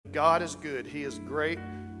God is good. He is great,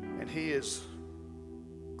 and He is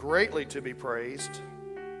greatly to be praised.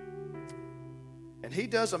 And He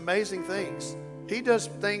does amazing things. He does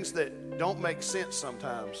things that don't make sense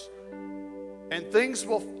sometimes. And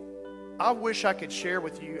I wish I could share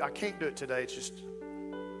with you. I can't do it today. It's just,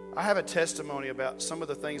 I have a testimony about some of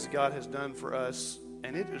the things that God has done for us.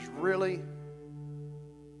 And it is really,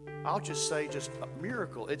 I'll just say, just a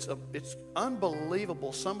miracle. It's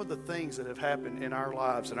unbelievable, some of the things that have happened in our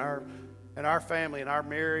lives, in our family, in our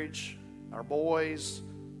marriage, our boys,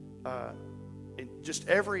 in just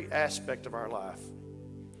every aspect of our life.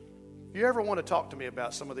 If you ever want to talk to me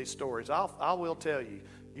about some of these stories, I will tell you.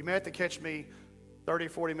 You may have to catch me 30,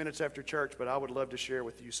 40 minutes after church, but I would love to share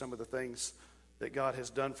with you some of the things that God has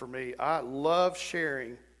done for me. I love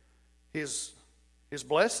sharing His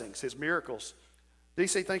blessings, His miracles.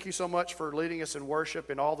 DC, thank you so much for leading us in worship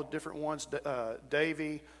and all the different ones.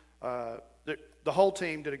 Davey, the whole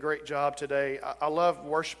team did a great job today. I love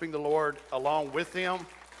worshiping the Lord along with them.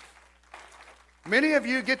 Many of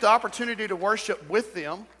you get the opportunity to worship with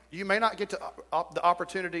them. You may not get the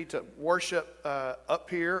opportunity to worship up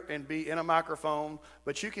here and be in a microphone,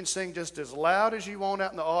 but you can sing just as loud as you want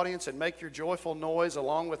out in the audience and make your joyful noise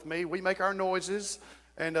along with me. We make our noises,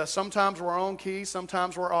 and sometimes we're on key,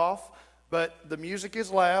 sometimes we're off, but the music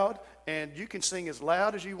is loud, and you can sing as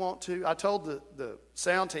loud as you want to. I told the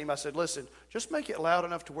sound team, I said, listen, just make it loud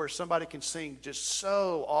enough to where somebody can sing just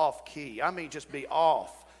so off key. I mean, just be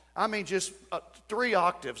off. I mean, just 3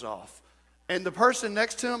 octaves off. And the person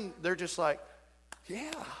next to him, they're just like,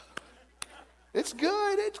 yeah, it's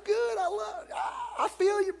good, I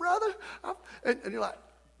feel you, brother. And you're like,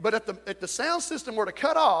 but if the sound system were to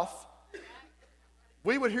cut off,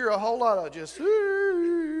 we would hear a whole lot of just,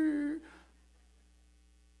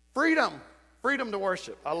 freedom to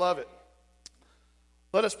worship. I love it.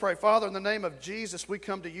 Let us pray. Father, in the name of Jesus, we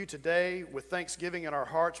come to you today with thanksgiving in our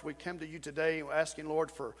hearts. We come to you today asking,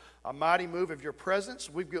 Lord, for a mighty move of your presence.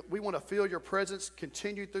 We want to feel your presence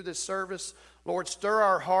continue through this service. Lord, stir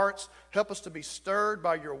our hearts. Help us to be stirred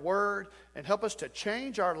by your word and help us to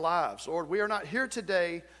change our lives. Lord, we are not here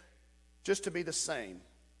today just to be the same.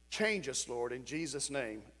 Change us, Lord, in Jesus'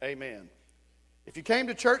 name. Amen. If you came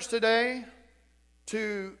to church today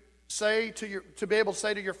to be able to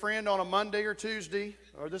say to your friend on a Monday or Tuesday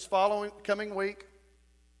or this coming week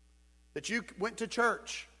that you went to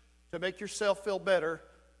church to make yourself feel better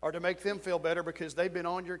or to make them feel better because they've been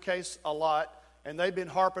on your case a lot and they've been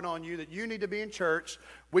harping on you that you need to be in church,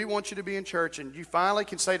 we want you to be in church, and you finally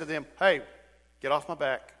can say to them, hey, get off my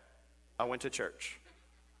back. I went to church.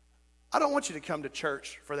 I don't want you to come to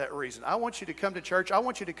church for that reason. I want you to come to church. I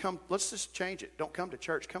want you to come, let's just change it. Don't come to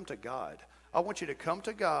church, come to God. I want you to come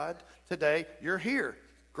to God today. You're here.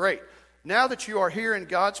 Great. Now that you are here in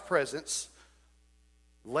God's presence,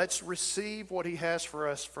 let's receive what He has for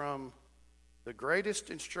us from the greatest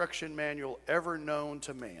instruction manual ever known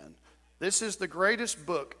to man. This is the greatest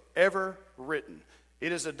book ever written.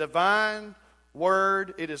 It is a divine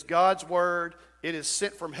word. It is God's word. It is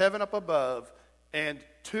sent from heaven up above. And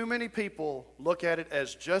too many people look at it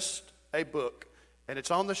as just a book, and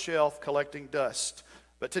it's on the shelf collecting dust.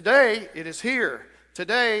 But today, it is here.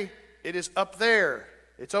 Today, it is up there.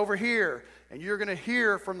 It's over here. And you're going to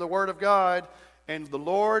hear from the Word of God, and the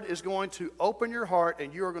Lord is going to open your heart,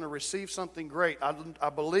 and you are going to receive something great. I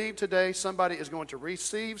believe today somebody is going to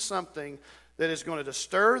receive something that is going to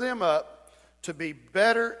stir them up to be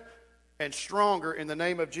better and stronger in the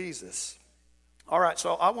name of Jesus. All right,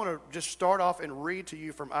 so I want to just start off and read to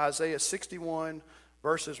you from Isaiah 61,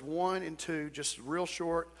 verses 1 and 2, just real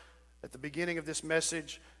short, at the beginning of this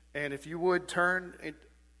message. And if you would turn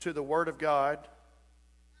to the Word of God,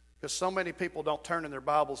 because so many people don't turn in their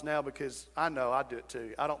Bibles now, because I know I do it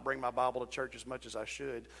too. I don't bring my Bible to church as much as I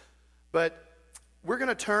should. But we're going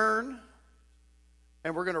to turn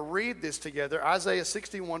and we're going to read this together. Isaiah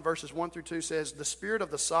 61 verses 1 through 2 says, the Spirit of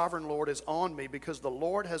the Sovereign Lord is on me because the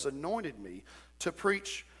Lord has anointed me to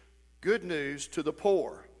preach good news to the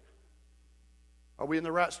poor. Are we in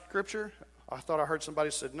the right scripture? I thought I heard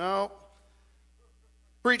somebody said no.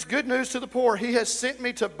 Preach good news to the poor. He has sent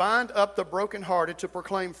me to bind up the brokenhearted, to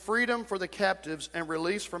proclaim freedom for the captives and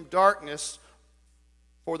release from darkness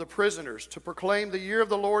for the prisoners, to proclaim the year of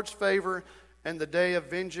the Lord's favor and the day of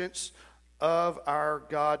vengeance of our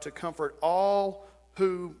God, to comfort all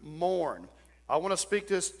who mourn. I want to speak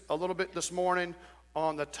this a little bit this morning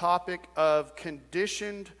on the topic of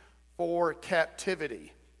conditioned for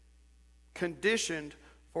captivity. Conditioned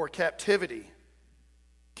for captivity.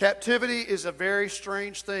 Captivity is a very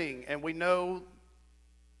strange thing, and we know,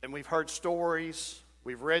 and we've heard stories,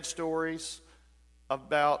 we've read stories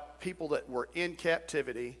about people that were in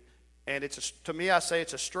captivity. And to me, I say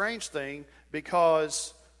it's a strange thing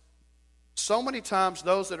because so many times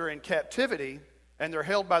those that are in captivity and they're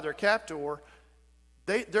held by their captor,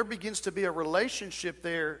 there begins to be a relationship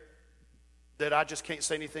there that I just can't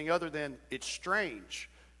say anything other than it's strange.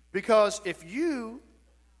 Because if you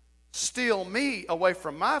steal me away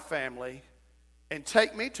from my family and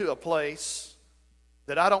take me to a place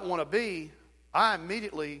that I don't want to be, I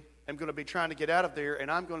immediately am going to be trying to get out of there, and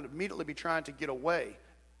I'm going to immediately be trying to get away.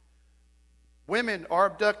 Women are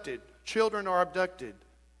abducted. Children are abducted.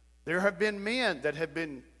 There have been men that have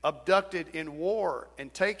been abducted in war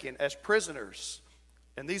and taken as prisoners.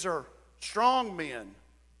 And these are strong men,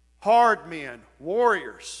 hard men,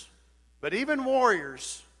 warriors. But even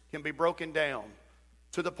warriors can be broken down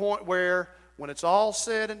to the point where when it's all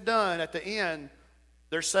said and done at the end,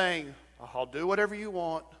 they're saying, I'll do whatever you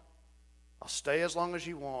want. I'll stay as long as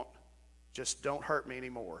you want. Just don't hurt me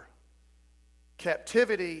anymore.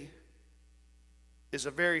 Captivity is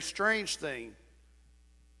a very strange thing.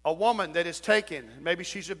 A woman that is taken, maybe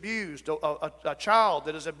she's abused, a child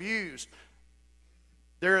that is abused.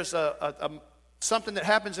 There is something that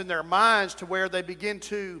happens in their minds to where they begin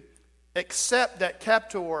to accept that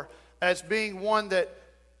captor as being one that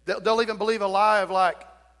they'll even believe a lie of like,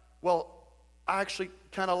 well, I actually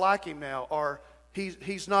kind of like him now, or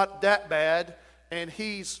he's not that bad, and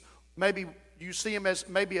he's maybe you see him as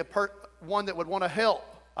maybe one that would want to help.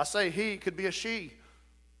 I say he, it could be a she.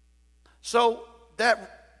 So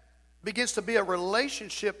that begins to be a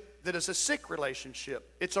relationship that is a sick relationship.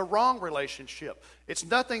 It's a wrong relationship. It's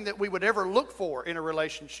nothing that we would ever look for in a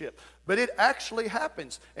relationship. But it actually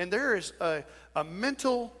happens. And there is a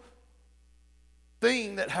mental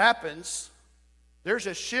thing that happens. There's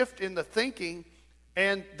a shift in the thinking.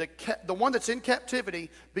 And the one that's in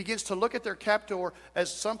captivity begins to look at their captor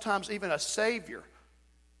as sometimes even a savior.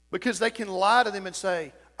 Because they can lie to them and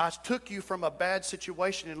say, I took you from a bad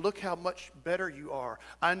situation and look how much better you are.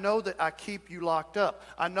 I know that I keep you locked up.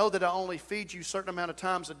 I know that I only feed you a certain amount of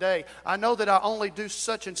times a day. I know that I only do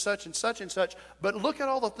such and such and such and such. But look at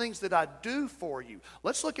all the things that I do for you.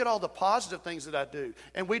 Let's look at all the positive things that I do.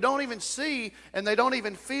 And we don't even see, and they don't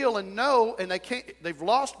even feel and know, and they've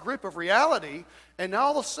lost grip of reality. And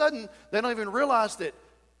all of a sudden, they don't even realize that,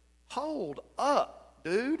 hold up,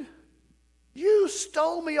 dude. You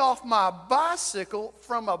stole me off my bicycle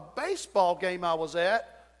from a baseball game I was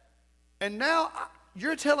at, and now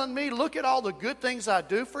you're telling me, look at all the good things I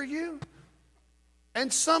do for you?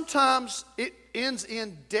 And sometimes it ends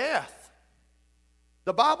in death.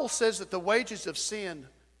 The Bible says that the wages of sin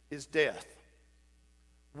is death.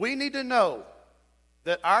 We need to know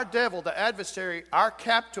that our devil, the adversary, our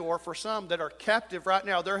captor, for some that are captive right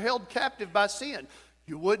now, they're held captive by sin.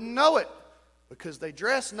 You wouldn't know it because they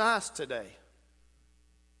dress nice today.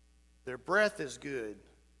 Their breath is good.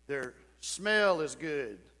 Their smell is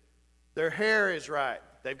good. Their hair is right.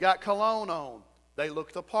 They've got cologne on. They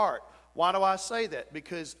look the part. Why do I say that?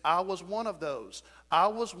 Because I was one of those. I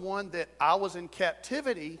was one that I was in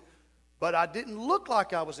captivity, but I didn't look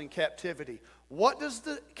like I was in captivity. What does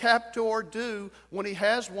the captor do when he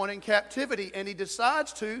has one in captivity and he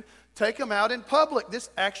decides to take him out in public? This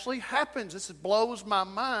actually happens. This blows my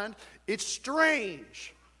mind. It's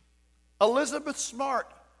strange. Elizabeth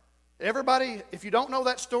Smart. Everybody, if you don't know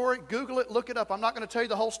that story, Google it, look it up. I'm not going to tell you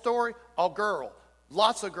the whole story. A girl.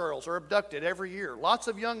 Lots of girls are abducted every year. Lots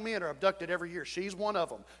of young men are abducted every year. She's one of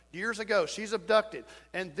them. Years ago, she's abducted.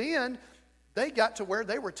 And then they got to where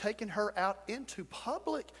they were taking her out into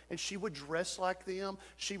public, and she would dress like them.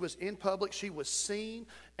 She was in public. She was seen.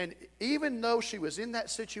 And even though she was in that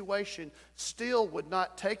situation, still would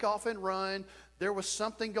not take off and run. There was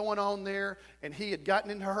something going on there, and he had gotten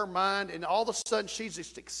into her mind, and all of a sudden she's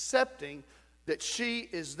just accepting that she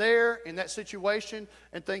is there in that situation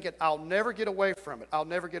and thinking, I'll never get away from it. I'll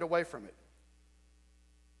never get away from it.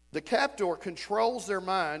 The captor controls their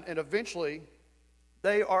mind, and eventually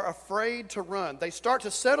they are afraid to run. They start to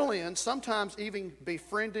settle in, sometimes even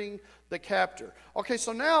befriending the captor. Okay,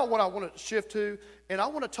 so now what I want to shift to, and I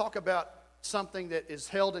want to talk about something that is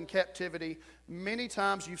held in captivity. Many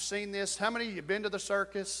times you've seen this. How many of you have been to the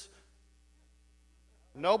circus?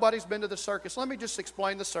 Nobody's been to the circus. Let me just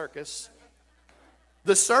explain the circus.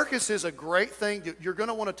 The circus is a great thing. You're going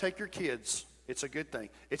to want to take your kids. It's a good thing.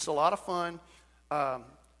 It's a lot of fun.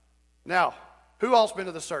 Now, who all's been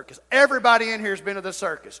to the circus? Everybody in here has been to the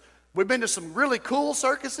circus. We've been to some really cool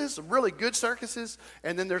circuses, some really good circuses,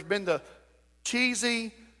 and then there's been the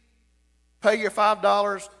cheesy, pay your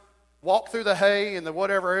 $5, walk through the hay and the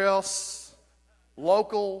whatever else,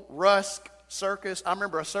 local rusk circus. I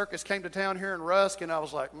remember a circus came to town here in Rusk, and I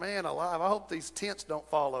was like, man alive, I hope these tents don't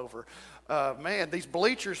fall over. Man, these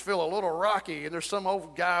bleachers feel a little rocky, and there's some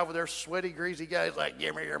old guy over there, sweaty, greasy guy. He's like,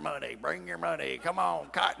 give me your money, bring your money, come on,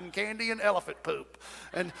 cotton candy and elephant poop.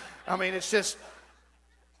 And I mean, it's just,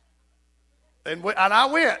 and I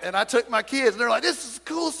went, and I took my kids, and they're like, this is the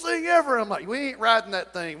coolest thing ever. I'm like, we ain't riding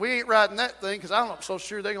that thing. We ain't riding that thing, because I'm not so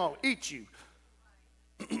sure they're going to eat you.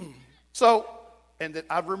 So, and then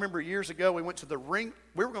I remember years ago, we went to the ring.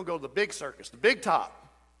 We were going to go to the big circus, the big top.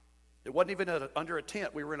 It wasn't even under a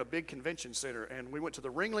tent. We were in a big convention center, and we went to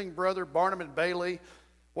the Ringling Brother Barnum and Bailey.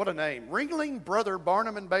 What a name. Ringling Brother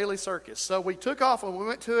Barnum and Bailey Circus. So we took off, and we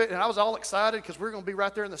went to it, and I was all excited because we were going to be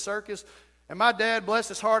right there in the circus. And my dad, bless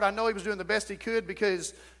his heart, I know he was doing the best he could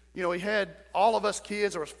because, you know, he had all of us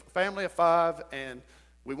kids. There was a family of 5, and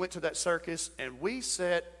we went to that circus, and we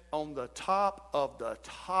sat on the top of the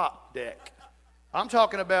top deck. I'm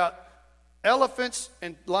talking about elephants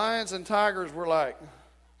and lions and tigers were like,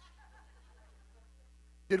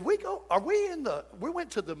 did we go, we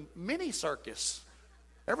went to the mini circus.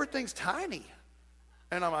 Everything's tiny.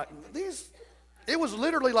 And I'm like, it was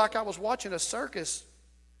literally like I was watching a circus,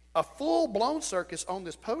 a full-blown circus on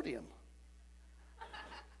this podium.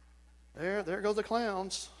 There go the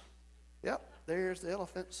clowns. Yep, there's the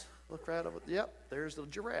elephants. Look right over. Yep, there's the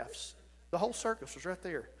giraffes. The whole circus was right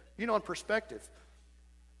there. You know, in perspective.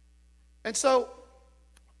 And so,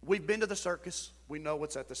 we've been to the circus. We know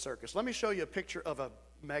what's at the circus. Let me show you a picture of a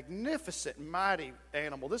magnificent, mighty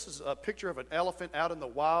animal. This is a picture of an elephant out in the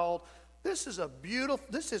wild. This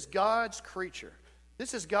is God's creature.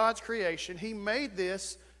 This is God's creation. He made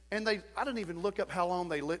this, and I didn't even look up how long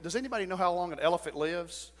they live. Does anybody know how long an elephant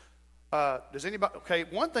lives? Does anybody? Okay,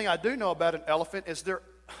 one thing I do know about an elephant is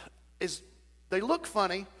they look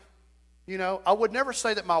funny. You know, I would never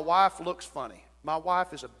say that my wife looks funny. My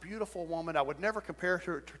wife is a beautiful woman. I would never compare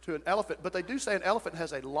her to an elephant, but they do say an elephant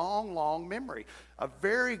has a long, long memory, a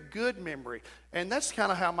very good memory. And that's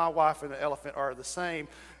kind of how my wife and the elephant are the same.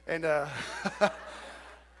 And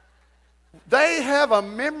they have a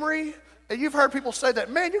memory, and you've heard people say that,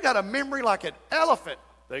 man, you got a memory like an elephant.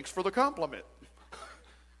 Thanks for the compliment.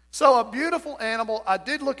 So a beautiful animal. I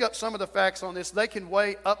did look up some of the facts on this. They can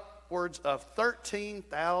weigh upwards of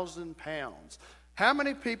 13,000 pounds. How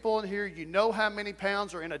many people in here, you know how many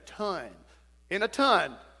pounds are in a ton? In a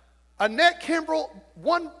ton. Annette Kimbrell,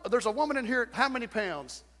 there's a woman in here, how many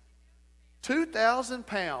pounds? 2,000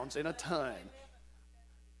 pounds in a ton.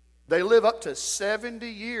 They live up to 70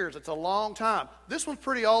 years. It's a long time. This one's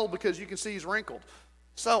pretty old because you can see he's wrinkled.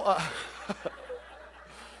 So,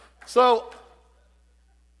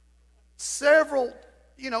 several,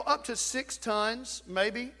 up to 6 tons,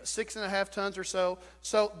 maybe 6.5 tons or so.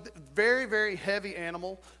 So very, very heavy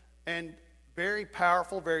animal and very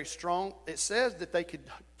powerful, very strong. It says that they could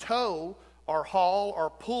tow or haul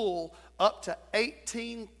or pull up to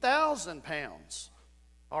 18,000 pounds.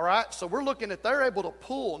 All right, so we're looking at they're able to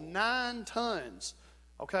pull 9 tons.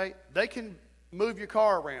 Okay, they can move your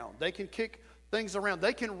car around. They can kick things around.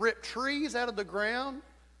 They can rip trees out of the ground.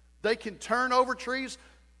 They can turn over trees.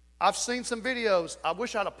 I've seen some videos. I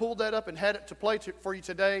wish I'd have pulled that up and had it to play for you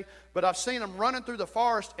today. But I've seen them running through the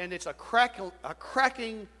forest, and it's a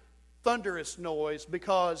cracking, thunderous noise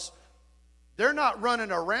because they're not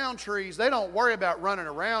running around trees. They don't worry about running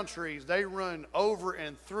around trees. They run over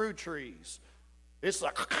and through trees. It's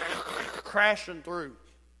like crashing through.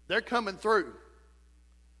 They're coming through.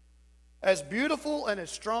 As beautiful and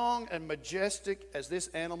as strong and majestic as this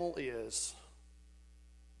animal is,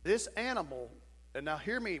 this animal, and now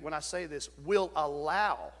hear me when I say this, will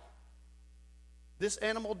allow. This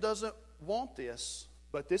animal doesn't want this,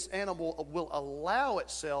 but this animal will allow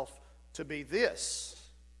itself to be this.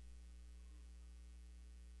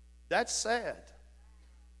 That's sad.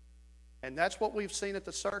 And that's what we've seen at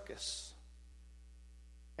the circus.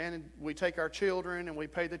 And we take our children and we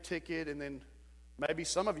pay the ticket, and then maybe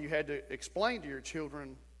some of you had to explain to your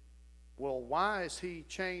children, well, why is he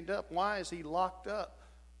chained up? Why is he locked up?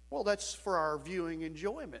 Well, that's for our viewing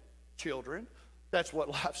enjoyment, children. That's what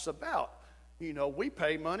life's about. We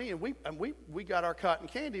pay money and we got our cotton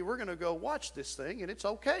candy. We're going to go watch this thing, and it's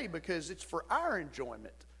okay because it's for our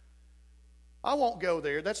enjoyment. I won't go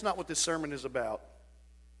there. That's not what this sermon is about.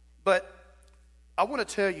 But I want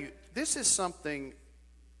to tell you, this is something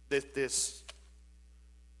that this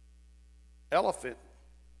elephant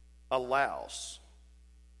allows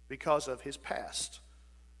because of his past.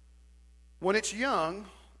 When it's young,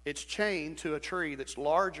 it's chained to a tree that's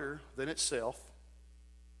larger than itself,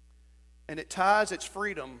 and it ties its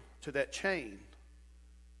freedom to that chain.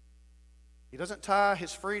 He doesn't tie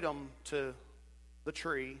his freedom to the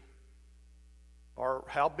tree. or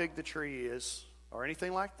how big the tree is or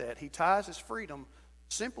anything like that. He ties his freedom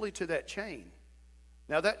simply to that chain.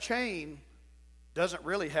 Now, that chain doesn't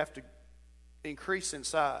really have to increase in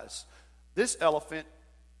size. This elephant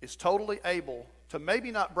is totally able to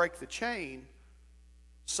maybe not break the chain.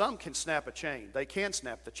 Some can snap a chain. They can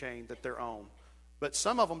snap the chain that they're on. But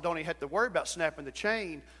some of them don't even have to worry about snapping the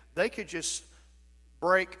chain. They could just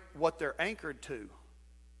break what they're anchored to.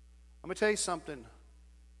 Let me tell you something.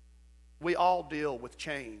 We all deal with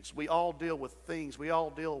chains. We all deal with things. We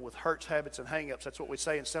all deal with hurts, habits, and hang-ups. That's what we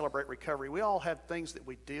say in Celebrate Recovery. We all have things that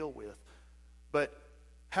we deal with. But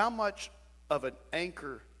how much of an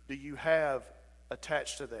anchor do you have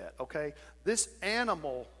attached to that? Okay? This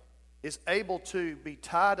animal is able to be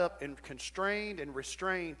tied up and constrained and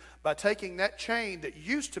restrained by taking that chain that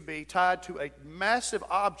used to be tied to a massive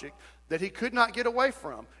object that he could not get away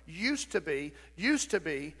from. Used to be,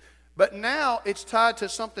 but now it's tied to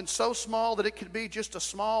something so small that it could be just a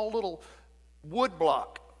small little wood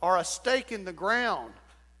block or a stake in the ground,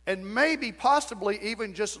 and maybe possibly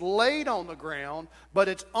even just laid on the ground, but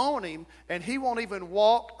it's on him, and he won't even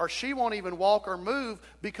walk, or she won't even walk or move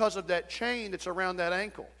because of that chain that's around that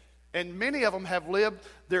ankle. And many of them have lived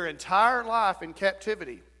their entire life in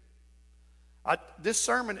captivity. This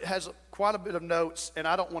sermon has quite a bit of notes, and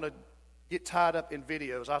I don't want to get tied up in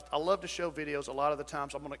videos. I love to show videos a lot of the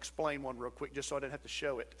times. I'm going to explain one real quick just so I didn't have to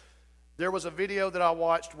show it. There was a video that I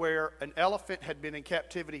watched where an elephant had been in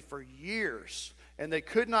captivity for years, and they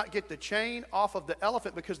could not get the chain off of the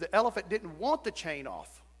elephant because the elephant didn't want the chain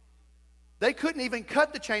off. They couldn't even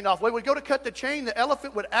cut the chain off. When we would go to cut the chain, the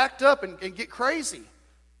elephant would act up and get crazy.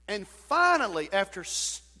 And finally, after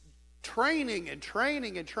training,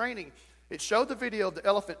 it showed the video of the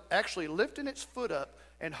elephant actually lifting its foot up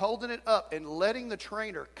and holding it up and letting the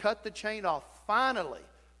trainer cut the chain off finally.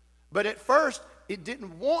 But at first, it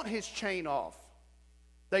didn't want his chain off.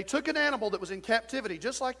 They took an animal that was in captivity,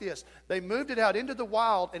 just like this. They moved it out into the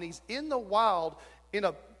wild, and he's in the wild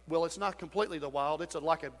well, it's not completely the wild. It's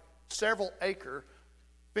like a several acre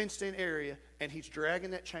fenced-in area, and he's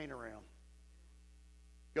dragging that chain around.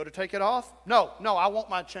 Go to take it off? No, I want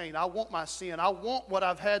my chain. I want my sin. I want what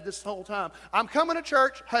I've had this whole time. I'm coming to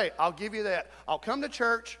church. Hey, I'll give you that. I'll come to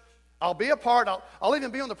church. I'll be a part. I'll even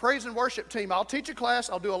be on the praise and worship team. I'll teach a class.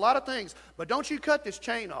 I'll do a lot of things. But don't you cut this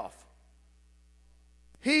chain off.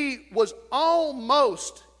 He was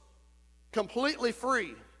almost completely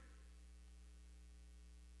free.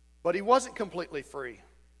 But he wasn't completely free.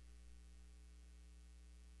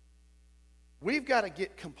 We've got to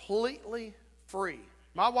get completely free.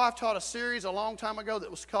 My wife taught a series a long time ago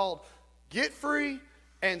that was called Get Free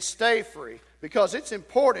and Stay Free, because it's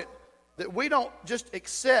important that we don't just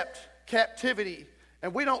accept captivity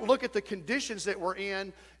and we don't look at the conditions that we're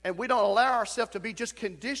in, and we don't allow ourselves to be just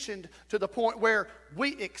conditioned to the point where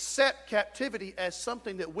we accept captivity as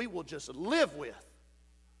something that we will just live with.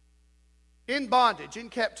 In bondage, in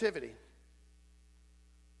captivity.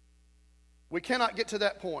 We cannot get to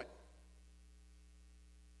that point.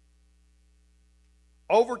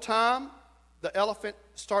 Over time, the elephant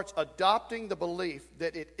starts adopting the belief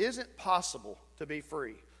that it isn't possible to be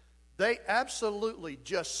free. They absolutely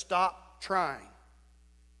just stop trying.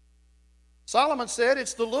 Solomon said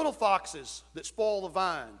it's the little foxes that spoil the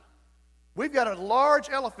vine. We've got a large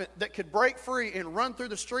elephant that could break free and run through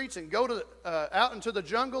the streets and go to out into the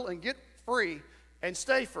jungle and get free and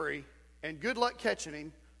stay free, and good luck catching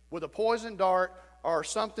him with a poison dart or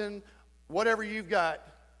something, whatever you've got,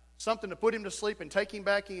 something to put him to sleep and take him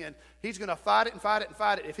back in. He's going to fight it and fight it and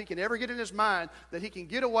fight it. If he can ever get in his mind that he can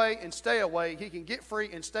get away and stay away, he can get free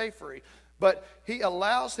and stay free. But he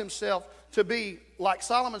allows himself to be, like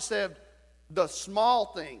Solomon said, the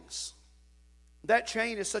small things. That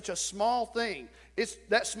chain is such a small thing.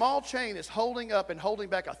 That small chain is holding up and holding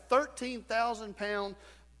back a 13,000-pound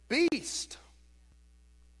beast.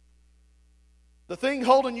 The thing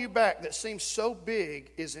holding you back that seems so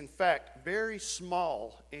big is in fact very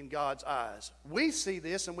small in God's eyes. We see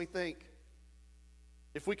this and we think,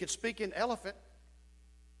 if we could speak in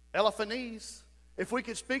elephantese, if we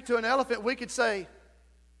could speak to an elephant, we could say,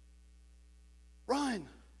 run,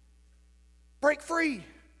 break free,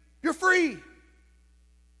 you're free.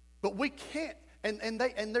 But we can't, and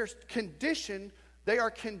they're conditioned. They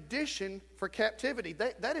are conditioned for captivity.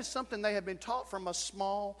 That is something they have been taught from a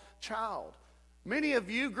small child. Many of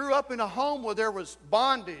you grew up in a home where there was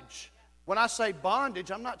bondage. When I say bondage,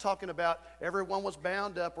 I'm not talking about everyone was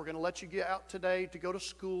bound up. We're going to let you get out today to go to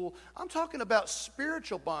school. I'm talking about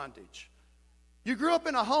spiritual bondage. You grew up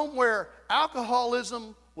in a home where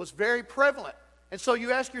alcoholism was very prevalent. And so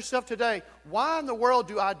you ask yourself today, why in the world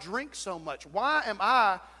do I drink so much? Why am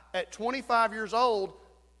I at 25 years old,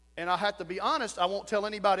 and I have to be honest, I won't tell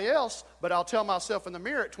anybody else, but I'll tell myself in the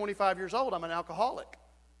mirror at 25 years old, I'm an alcoholic.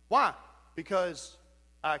 Why? Because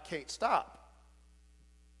I can't stop.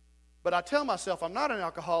 But I tell myself I'm not an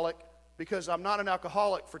alcoholic because I'm not an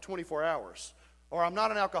alcoholic for 24 hours. Or I'm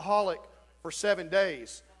not an alcoholic for 7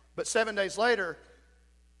 days. But 7 days later,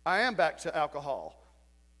 I am back to alcohol.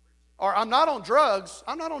 Or I'm not on drugs.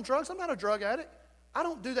 I'm not on drugs. I'm not a drug addict. I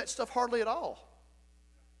don't do that stuff hardly at all.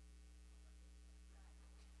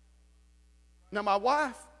 Now, my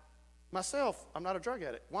wife, myself, I'm not a drug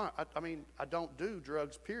addict. Why? I don't do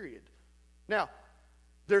drugs, period. Now,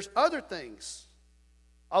 there's other things,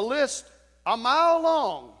 a list a mile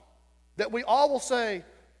long, that we all will say,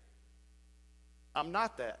 I'm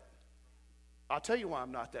not that. I'll tell you why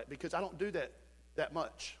I'm not that, because I don't do that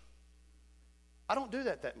much. I don't do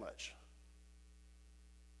that much.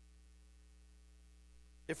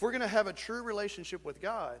 If we're going to have a true relationship with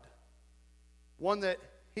God, one that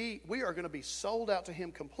we are going to be sold out to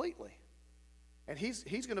Him completely. And He's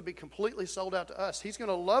going to be completely sold out to us. He's going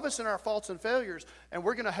to love us in our faults and failures, and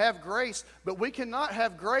we're going to have grace. But we cannot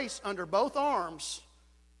have grace under both arms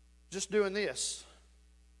just doing this.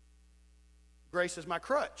 Grace is my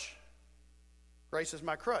crutch. Grace is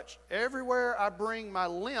my crutch. Everywhere I bring my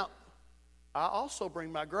limp, I also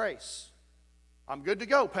bring my grace. I'm good to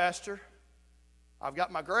go, Pastor. I've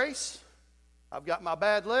got my grace. I've got my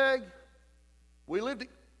bad leg.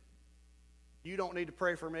 You don't need to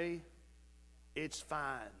pray for me. It's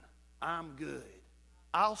fine. I'm good.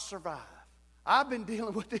 I'll survive. I've been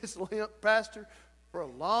dealing with this limp, Pastor, for a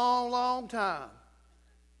long, long time.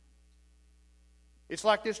 It's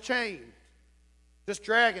like this chain, just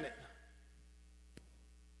dragging it.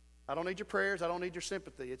 I don't need your prayers. I don't need your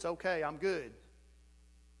sympathy. It's okay. I'm good.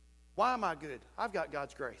 Why am I good? I've got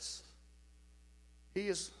God's grace.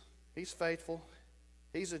 He's faithful.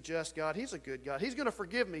 He's a just God. He's a good God. He's going to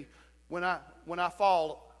forgive me when I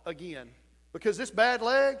fall again. Because this bad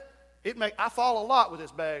leg, I fall a lot with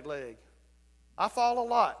this bad leg. I fall a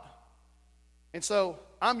lot. And so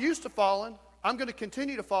I'm used to falling. I'm going to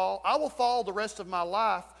continue to fall. I will fall the rest of my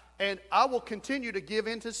life, and I will continue to give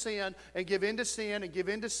into sin and give into sin and give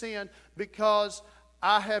into sin because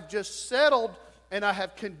I have just settled and I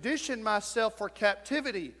have conditioned myself for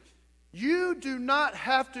captivity. You do not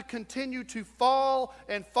have to continue to fall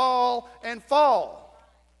and fall and fall.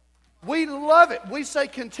 We love it. We say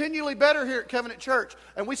continually better here at Covenant Church.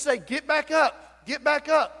 And we say get back up, get back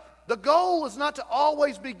up. The goal is not to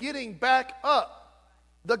always be getting back up.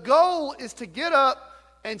 The goal is to get up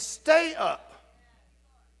and stay up.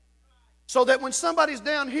 So that when somebody's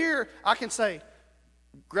down here, I can say,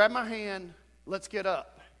 grab my hand, let's get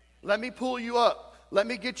up. Let me pull you up. Let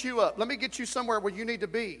me get you up. Let me get you somewhere where you need to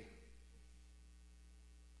be.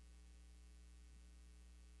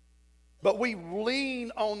 But we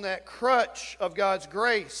lean on that crutch of God's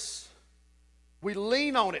grace. We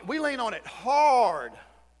lean on it. We lean on it hard.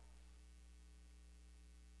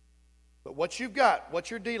 But what you've got,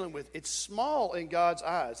 what you're dealing with, it's small in God's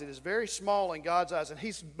eyes. It is very small in God's eyes. And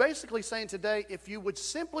He's basically saying today, if you would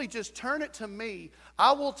simply just turn it to me,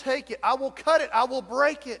 I will take it. I will cut it. I will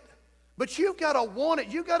break it. But you've got to want it.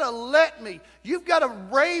 You've got to let me. You've got to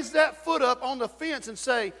raise that foot up on the fence and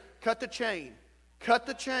say, cut the chain. Cut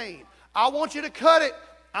the chain. I want you to cut it.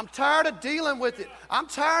 I'm tired of dealing with it. I'm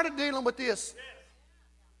tired of dealing with this.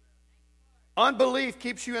 Unbelief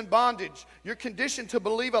keeps you in bondage. You're conditioned to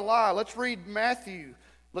believe a lie. Let's read Matthew.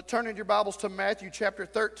 Let's turn in your Bibles to Matthew chapter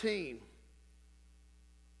 13.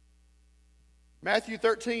 Matthew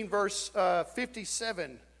 13, verse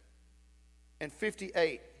 57 and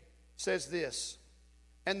 58 says this.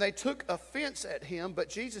 And they took offense at him, but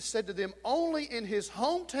Jesus said to them, only in his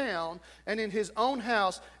hometown and in his own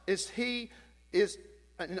house is a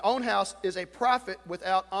prophet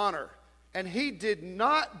without honor. And he did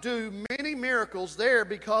not do many miracles there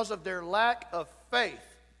because of their lack of faith.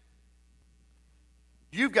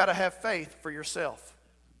 You've got to have faith for yourself.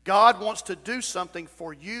 God wants to do something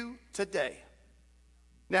for you today.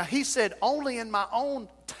 Now, he said, only in my own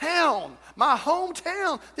town, my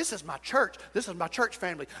hometown. This is my church. This is my church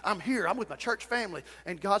family. I'm here. I'm with my church family.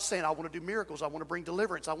 And God's saying, I want to do miracles. I want to bring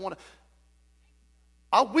deliverance.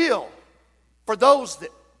 I will, for those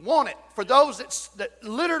that want it, for those that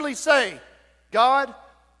literally say, God,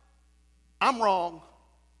 I'm wrong.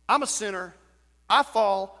 I'm a sinner. I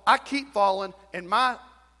fall. I keep falling. And my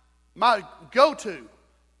go-to,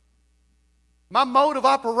 my mode of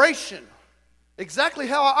operation, exactly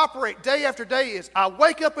how I operate day after day is I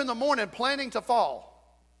wake up in the morning planning to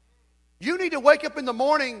fall. You need to wake up in the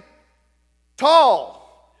morning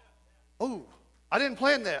tall. Oh, I didn't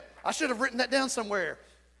plan that. I should have written that down somewhere.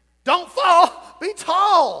 Don't fall. Be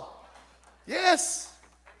tall. Yes.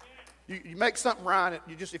 You make something rhyme.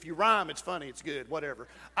 If you rhyme, it's funny. It's good. Whatever.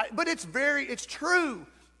 But it's true.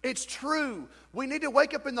 It's true. We need to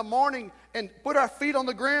wake up in the morning and put our feet on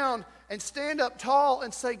the ground and stand up tall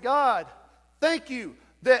and say, God, thank you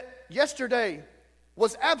that yesterday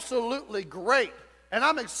was absolutely great. And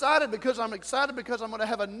I'm excited because I'm going to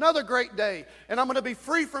have another great day. And I'm going to be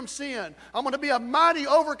free from sin. I'm going to be a mighty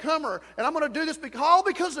overcomer. And I'm going to do this all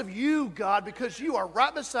because of you, God, because you are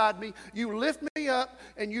right beside me. You lift me up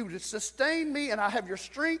and you sustain me, and I have your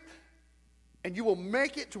strength. And you will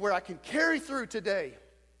make it to where I can carry through today.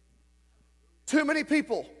 Too many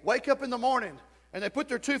people wake up in the morning and they put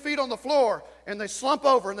their 2 feet on the floor and they slump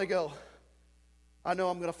over and they go, I know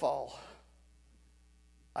I'm going to fall.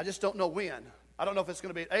 I just don't know when. I don't know if it's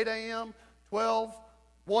going to be at 8 a.m., 12,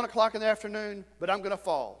 1 o'clock in the afternoon, but I'm going to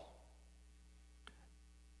fall.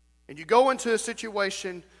 And you go into a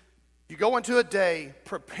situation, you go into a day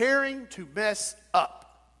preparing to mess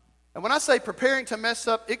up. And when I say preparing to mess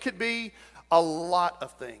up, it could be a lot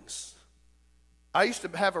of things. I used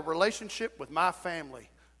to have a relationship with my family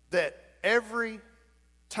that every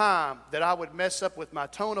time that I would mess up with my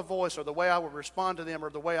tone of voice or the way I would respond to them or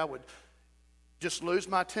the way I would just lose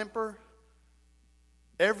my temper,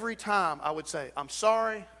 every time I would say, I'm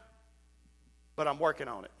sorry, but I'm working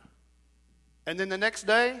on it. And then the next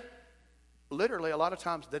day, literally a lot of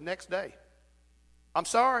times the next day, I'm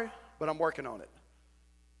sorry, but I'm working on it.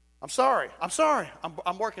 I'm sorry,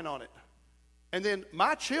 I'm working on it. And then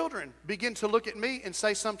my children begin to look at me and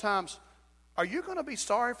say sometimes, are you going to be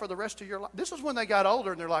sorry for the rest of your life? This is when they got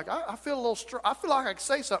older and they're like, I feel I feel like I can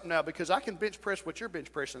say something now because I can bench press what you're bench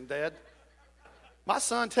pressing, Dad. My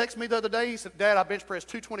son texted me the other day. He said, Dad, I bench pressed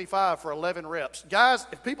 225 for 11 reps. Guys,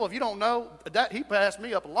 if you don't know, he passed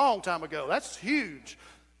me up a long time ago. That's huge.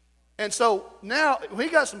 And so now he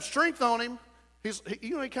got some strength on him.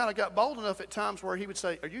 He kind of got bold enough at times where he would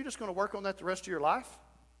say, are you just going to work on that the rest of your life?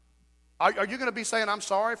 Are you going to be saying, I'm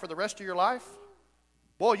sorry for the rest of your life?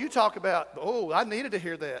 Boy, you talk about, I needed to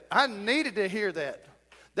hear that. I needed to hear that.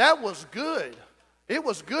 That was good. It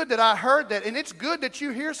was good that I heard that. And it's good that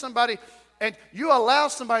you hear somebody and you allow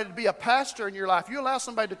somebody to be a pastor in your life. You allow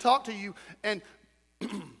somebody to talk to you. And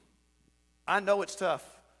I know it's tough.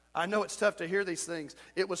 I know it's tough to hear these things.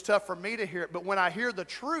 It was tough for me to hear it. But when I hear the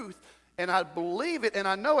truth and I believe it and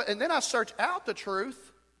I know it, and then I search out the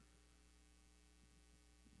truth,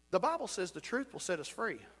 the Bible says the truth will set us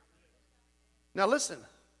free. Now listen,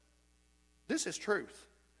 this is truth.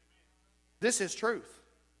 This is truth.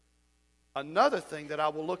 Another thing that I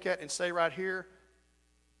will look at and say right here,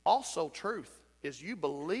 also truth, is you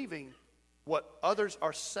believing what others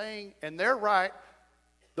are saying, and they're right.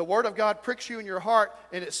 The Word of God pricks you in your heart,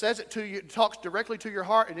 and it says it to you, it talks directly to your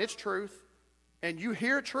heart, and it's truth. And you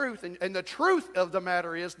hear truth, and the truth of the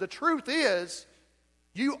matter is, the truth is,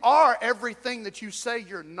 you are everything that you say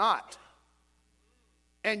you're not.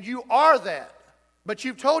 And you are that. But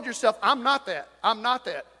you've told yourself, I'm not that. I'm not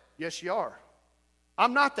that. Yes, you are.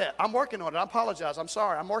 I'm not that. I'm working on it. I apologize. I'm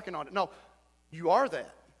sorry. I'm working on it. No, you are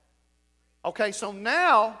that. Okay, so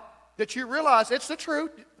now that you realize it's the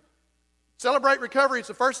truth, Celebrate Recovery, it's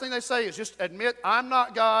the first thing they say is just admit I'm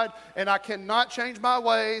not God and I cannot change my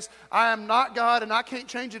ways. I am not God and I can't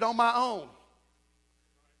change it on my own.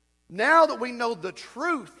 Now that we know the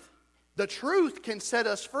truth can set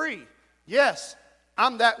us free. Yes,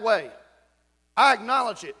 I'm that way. I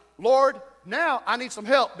acknowledge it. Lord, now I need some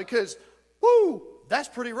help because, that's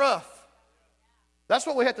pretty rough. That's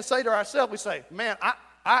what we have to say to ourselves. We say, man, I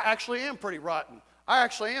actually am pretty rotten. I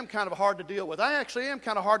actually am kind of hard to deal with. I actually am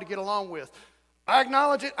kind of hard to get along with. I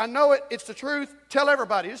acknowledge it. I know it. It's the truth. Tell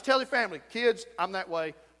everybody. Just tell your family. Kids, I'm that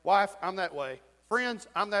way. Wife, I'm that way. Friends,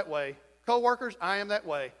 I'm that way. Co-workers, I am that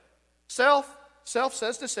way. Self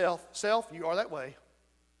says to self, you are that way.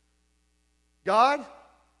 God,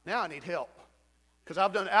 now I need help. Because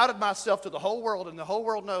I've done outed myself to the whole world, and the whole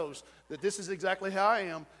world knows that this is exactly how I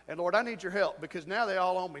am. And Lord, I need your help because now they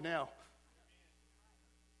all own me now.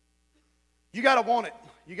 You got to want it.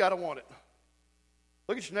 You got to want it.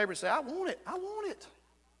 Look at your neighbor and say, I want it. I want it.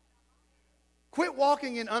 Quit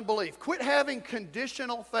walking in unbelief. Quit having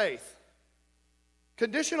conditional faith.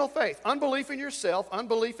 Conditional faith. Unbelief in yourself,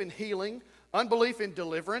 unbelief in healing, unbelief in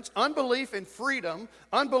deliverance, unbelief in freedom,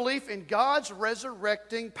 unbelief in God's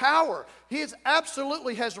resurrecting power. He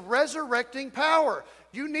absolutely has resurrecting power.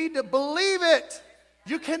 You need to believe it.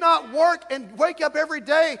 You cannot work and wake up every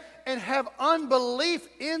day and have unbelief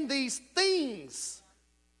in these things.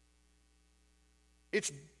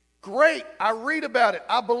 It's great. I read about it.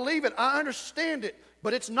 I believe it. I understand it.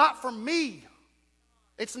 But it's not for me.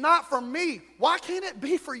 It's not for me. Why can't it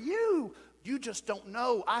be for you? You just don't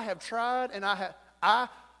know. I have tried, and I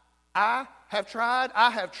have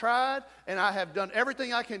tried, and I have done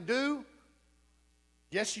everything I can do.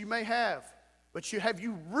 Yes, you may have. But have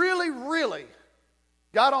you really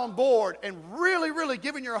got on board and really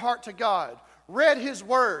given your heart to God, read His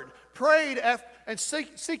Word, prayed and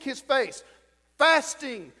seek His face,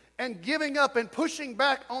 fasting and giving up and pushing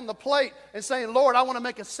back on the plate and saying, Lord, I want to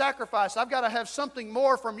make a sacrifice. I've got to have something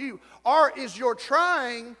more from you. Or is your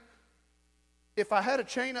trying, if I had a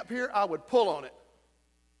chain up here, I would pull on it.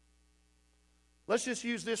 Let's just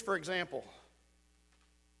use this for example.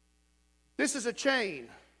 This is a chain.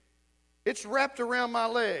 It's wrapped around my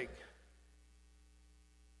leg.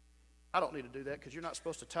 I don't need to do that because you're not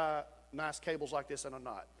supposed to tie nice cables like this in a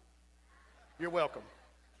knot. You're welcome.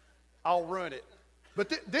 I'll ruin it.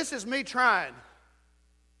 But this is me trying.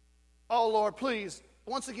 Oh, Lord, please,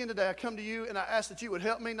 once again today I come to you and I ask that you would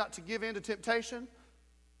help me not to give in to temptation.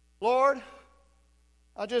 Lord,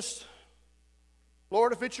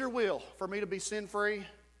 Lord, if it's your will for me to be sin-free,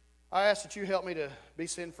 I ask that you help me to be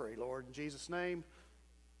sin-free, Lord, in Jesus' name.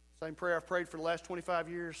 Same prayer I've prayed for the last 25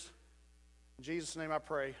 years. In Jesus' name I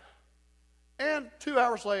pray. And 2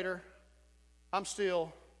 hours later, I'm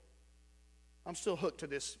still hooked to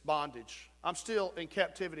this bondage. I'm still in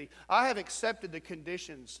captivity. I have accepted the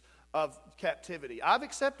conditions of captivity. I've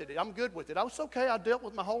accepted it. I'm good with it. It's okay. I dealt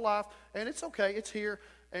with my whole life, and it's okay. It's here.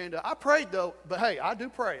 And I prayed, though. But, hey, I do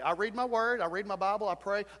pray. I read my word. I read my Bible. I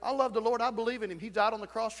pray. I love the Lord. I believe in Him. He died on the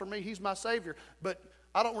cross for me. He's my Savior. But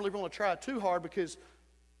I don't really want to try too hard because,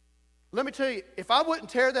 let me tell you, if I wouldn't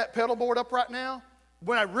tear that pedal board up right now,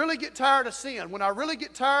 when I really get tired of sin, when I really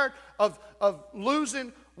get tired of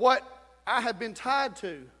losing what I have been tied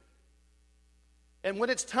to, and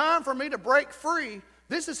when it's time for me to break free,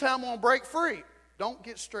 this is how I'm going to break free. Don't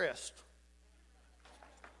get stressed.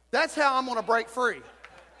 That's how I'm going to break free.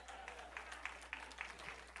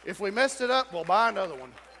 If we messed it up, we'll buy another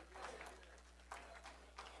one.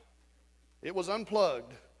 It was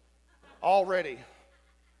unplugged already.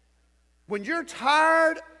 When you're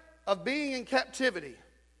tired of being in captivity,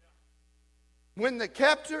 when the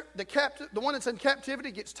one that's in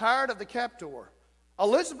captivity gets tired of the captor,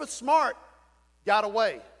 Elizabeth Smart got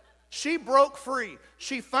away. She broke free.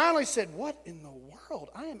 She finally said, what in the world?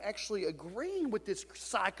 I am actually agreeing with this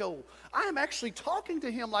psycho. I am actually talking to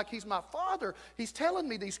him like he's my father. He's telling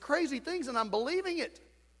me these crazy things and I'm believing it.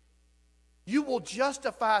 You will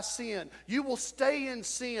justify sin. You will stay in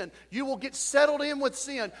sin. You will get settled in with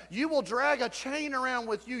sin. You will drag a chain around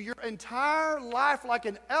with you your entire life like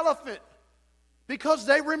an elephant because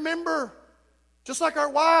they remember, just like our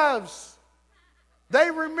wives. They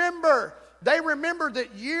remember that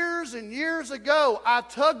years and years ago, I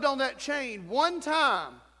tugged on that chain one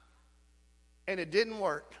time, and it didn't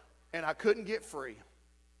work, and I couldn't get free.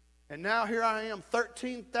 And now here I am,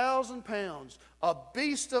 13,000 pounds, a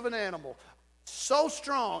beast of an animal, so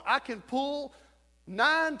strong, I can pull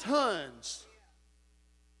 9 tons.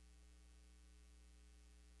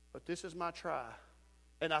 But this is my try.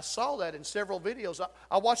 And I saw that in several videos.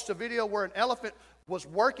 I watched a video where an elephant was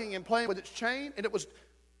working and playing with its chain, and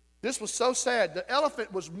this was so sad. The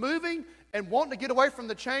elephant was moving and wanting to get away from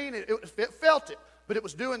the chain. It felt it, but it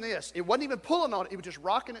was doing this. It wasn't even pulling on it. It was just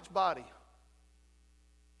rocking its body.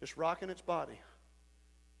 Just rocking its body.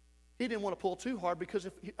 He didn't want to pull too hard because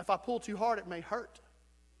if I pull too hard, it may hurt.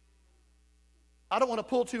 I don't want to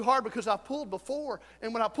pull too hard because I pulled before.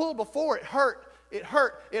 And when I pulled before, it hurt. It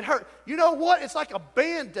hurt. It hurt. You know what? It's like a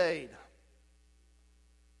Band-Aid.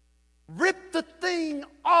 Rip the thing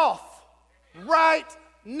off right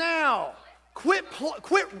now. Quit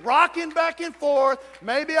rocking back and forth.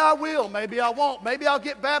 Maybe I will. Maybe I won't. Maybe I'll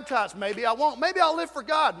get baptized. Maybe I won't. Maybe I'll live for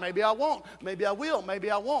God. Maybe I won't. Maybe I will.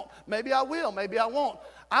 Maybe I won't. Maybe I will. Maybe I won't.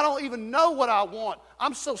 I don't even know what I want.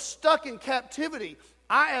 I'm so stuck in captivity.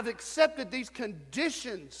 I have accepted these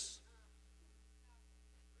conditions.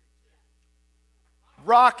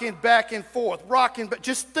 Rocking back and forth. Rocking, but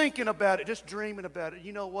just thinking about it. Just dreaming about it.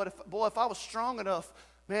 You know what? If I was strong enough,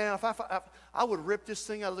 man, I would rip this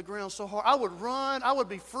thing out of the ground so hard. I would run. I would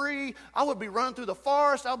be free. I would be running through the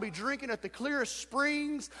forest. I would be drinking at the clearest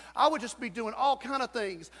springs. I would just be doing all kind of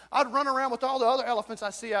things. I'd run around with all the other elephants I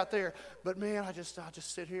see out there. But man, I just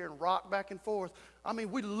sit here and rock back and forth. I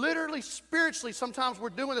mean, we literally, spiritually, sometimes we're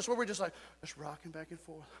doing this where we're just like, just rocking back and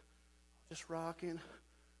forth. Just rocking.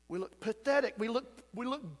 We look pathetic. We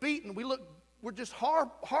look beaten. We're just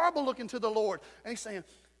horrible looking to the Lord. And He's saying,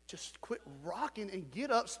 just quit rocking and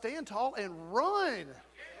get up, stand tall, and run.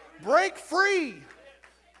 Break free.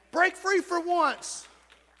 Break free for once.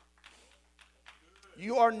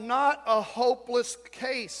 You are not a hopeless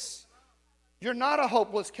case. You're not a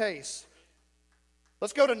hopeless case.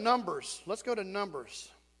 Let's go to Numbers. Let's go to Numbers.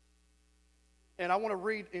 And I want to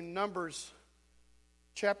read in Numbers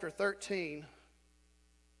chapter 13,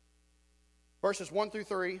 verses 1 through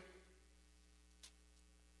 3.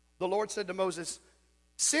 The Lord said to Moses,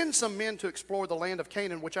 "Send some men to explore the land of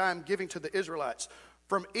Canaan, which I am giving to the Israelites.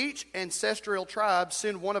 From each ancestral tribe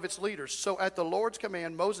send one of its leaders." So at the Lord's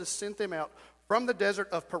command, Moses sent them out from the desert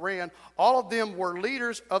of Paran. All of them were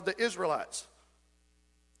leaders of the Israelites.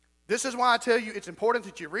 This is why I tell you it's important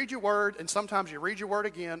that you read your word, and sometimes you read your word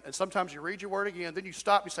again, and sometimes you read your word again. Then you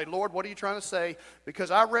stop and you say, "Lord, what are you trying to say?"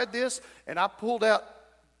 Because I read this, and I pulled out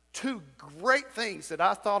two great things that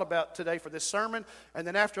I thought about today for this sermon. And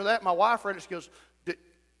then after that, my wife read it. She goes,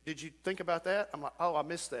 Did you think about that? I'm like, "Oh, I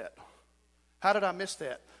missed that. How did I miss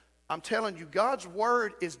that?" I'm telling you, God's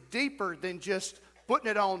word is deeper than just putting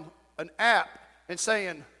it on an app and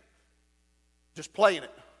saying, just playing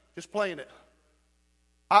it.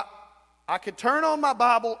 I could turn on my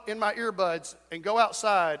Bible in my earbuds and go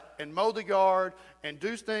outside and mow the yard and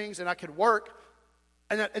do things, and I could work,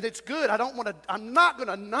 and it's good. I'm not going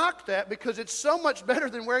to knock that, because it's so much better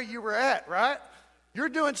than where you were at, right? You're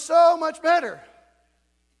doing so much better.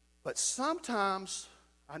 But sometimes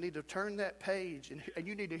I need to turn that page, and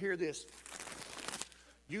you need to hear this.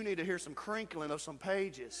 You need to hear some crinkling of some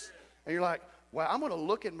pages. And you're like, "Well, I'm going to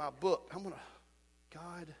look in my book.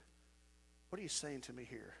 God, what are you saying to me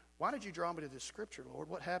here? Why did you draw me to this scripture, Lord?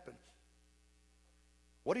 What happened?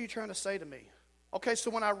 What are you trying to say to me?" Okay, so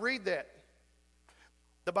when I read that,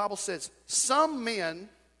 the Bible says, some men,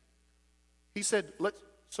 he says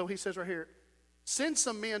right here, "Send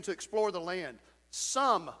some men to explore the land."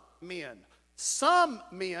 Some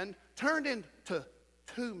men turned into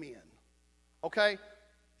 2 men. Okay?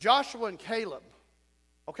 Joshua and Caleb.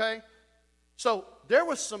 Okay? So there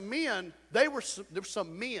was some men, there were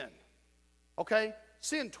some men. Okay?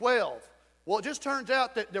 Send 12. Well, it just turns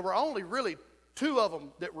out that there were only really 2 of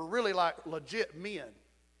them that were really like legit men,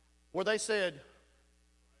 where they said,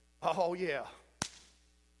 "Oh yeah,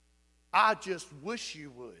 I just wish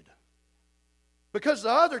you would." Because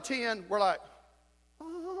the other 10 were like,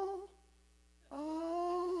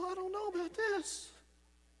 I don't know about this.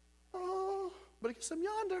 Better get some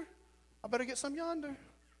yonder. I better get some yonder.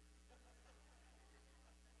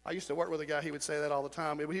 I used to work with a guy, he would say that all the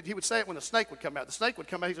time. He would say it when the snake would come out. The snake would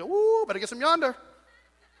come out, he'd say, "Ooh, better get some yonder."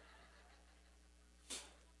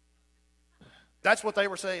 That's what they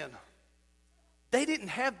were saying. They didn't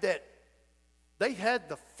have that. They had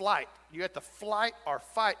the flight. You had the flight or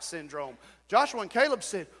fight syndrome. Joshua and Caleb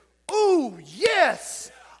said, "Ooh,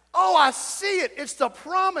 yes. Oh, I see it. It's the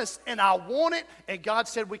promise, and I want it." And God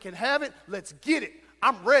said, "We can have it. Let's get it.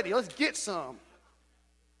 I'm ready. Let's get some."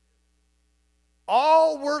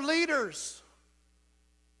 All were leaders.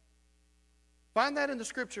 Find that in the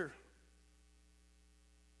scripture.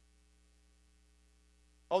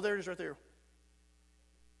 Oh, there it is right there.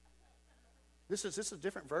 This is a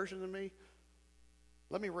different version than me.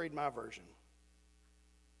 Let me read my version.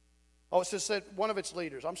 Oh, it just said one of its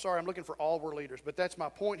leaders. I'm sorry, I'm looking for all were leaders, but that's my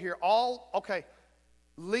point here.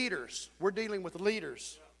 Leaders. We're dealing with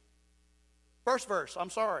leaders. First verse,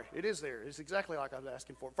 I'm sorry, it is there. It's exactly like I was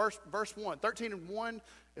asking for. Verse 1, 13 and 1,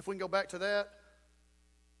 if we can go back to that.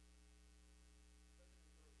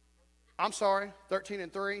 I'm sorry, 13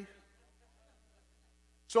 and 3.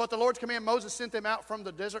 So at the Lord's command, Moses sent them out from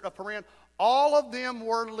the desert of Paran. All of them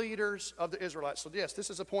were leaders of the Israelites. So yes,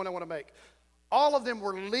 this is a point I want to make. All of them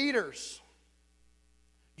were leaders.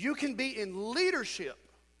 You can be in leadership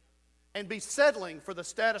and be settling for the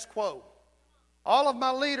status quo. All of my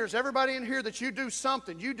leaders, everybody in here, that you do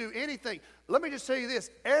something, you do anything. Let me just tell you this.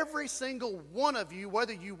 Every single one of you,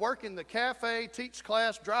 whether you work in the cafe, teach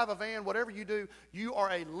class, drive a van, whatever you do, you are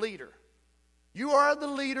a leader. You are the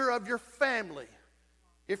leader of your family.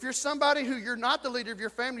 If you're somebody who you're not the leader of your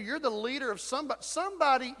family, you're the leader of somebody.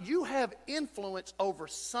 Somebody, you have influence over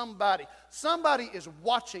somebody. Somebody is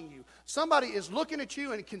watching you. Somebody is looking at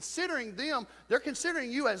you and considering them. They're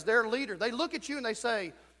considering you as their leader. They look at you and they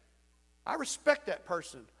say, "I respect that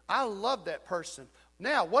person. I love that person."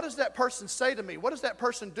 Now, what does that person say to me? What does that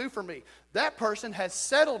person do for me? That person has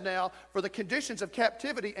settled now for the conditions of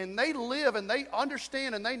captivity, and they live and they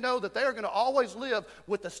understand and they know that they are going to always live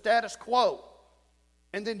with the status quo.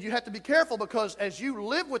 And then you have to be careful, because as you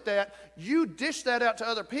live with that, you dish that out to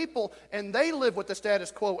other people, and they live with the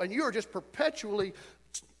status quo, and you are just perpetually,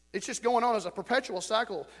 it's just going on as a perpetual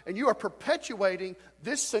cycle, and you are perpetuating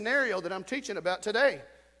this scenario that I'm teaching about today.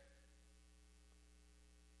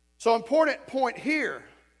 So important point here.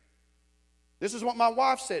 This is what my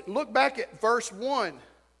wife said. Look back at verse 1.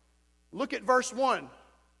 Look at verse 1.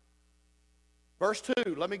 Verse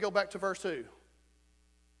 2. Let me go back to verse 2.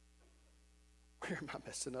 Where am I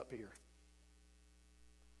messing up here?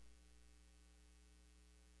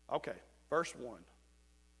 Okay, verse 1.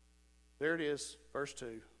 There it is, verse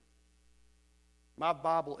 2. My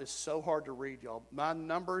Bible is so hard to read, y'all. My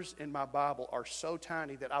numbers in my Bible are so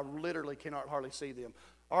tiny that I literally cannot hardly see them.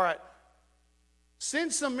 All right.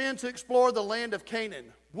 Send some men to explore the land of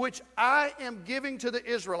Canaan, which I am giving to the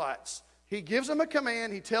Israelites. He gives them a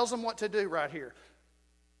command. He tells them what to do right here.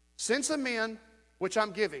 Send some men, which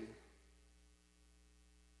I'm giving.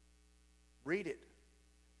 Read it.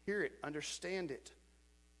 Hear it. Understand it.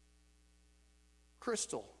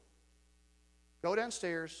 Crystal. Go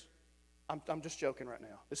downstairs. I'm just joking right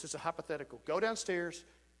now. This is a hypothetical. Go downstairs.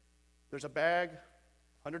 There's a bag,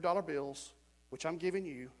 $100 bills, which I'm giving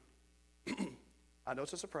you. I know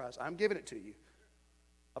it's a surprise. I'm giving it to you.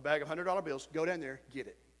 A bag of $100 bills. Go down there, get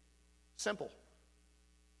it. Simple.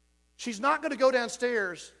 She's not going to go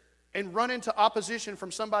downstairs and run into opposition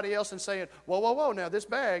from somebody else and saying, whoa, whoa, whoa, now this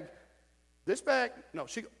bag. No,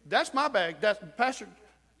 that's my bag. That's Pastor.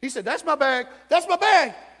 He said, that's my bag. That's my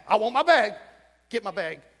bag. I want my bag. Get my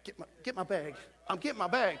bag. Get my bag. I'm getting my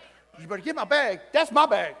bag. You better get my bag. That's my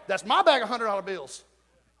bag. That's my bag of $100 bills.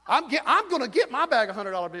 I'm going to get my bag of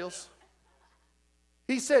 $100 bills.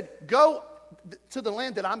 He said, go to the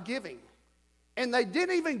land that I'm giving. And they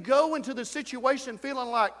didn't even go into the situation feeling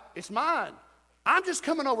like, it's mine. I'm just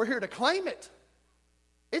coming over here to claim it.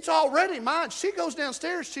 It's already mine. She goes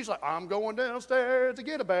downstairs. She's like, I'm going downstairs to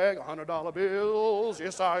get a bag of $100 bills.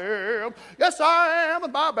 Yes, I am. Yes, I am.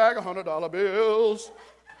 And buy a bag of $100 bills.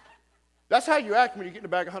 That's how you act when you get in a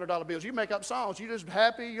bag of $100 bills. You make up songs. You're just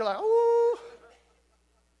happy. You're like, ooh.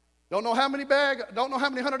 Don't know how many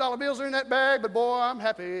 $100 bills are in that bag, but boy, I'm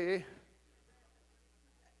happy.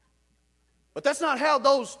 But that's not how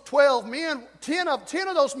those 12 men, 10 of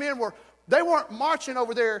those men they weren't marching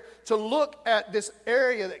over there to look at this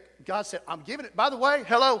area that God said, I'm giving it. By the way,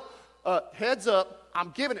 hello, heads up,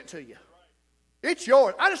 I'm giving it to you. It's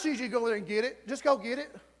yours. I just need you to go over there and get it. Just go get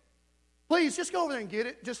it. Please, just go over there and get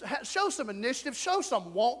it. Just show some initiative. Show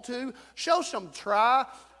some want to. Show some try.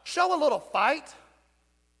 Show a little fight.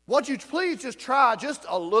 Would you please just try just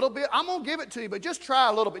a little bit? I'm going to give it to you, but just try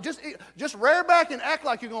a little bit. Just rear back and act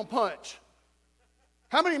like you're going to punch.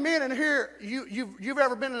 How many men in here, you've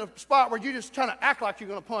ever been in a spot where you just trying to act like you're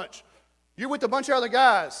going to punch? You're with a bunch of other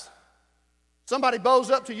guys. Somebody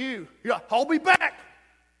bows up to you. You're like, hold me back.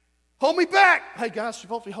 Hold me back. Hey, guys, you're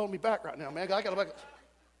supposed to be holding me back right now, man. I got to back.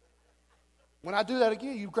 When I do that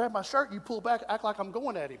again, you grab my shirt, you pull back, act like I'm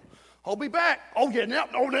going at him. Hold me back. Oh, yeah, now.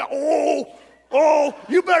 Oh,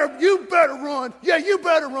 you better run. Yeah, you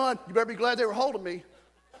better run. You better be glad they were holding me.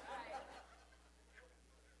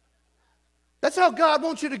 That's how God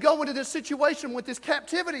wants you to go into this situation with this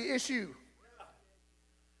captivity issue.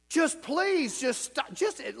 Just please,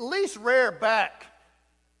 just at least rear back.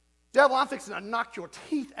 Devil, I'm fixing to knock your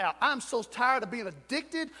teeth out. I'm so tired of being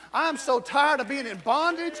addicted. I'm so tired of being in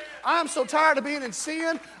bondage. I'm so tired of being in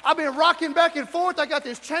sin. I've been rocking back and forth. I got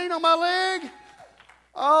this chain on my leg.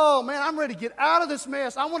 Oh, man, I'm ready to get out of this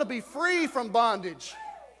mess. I want to be free from bondage.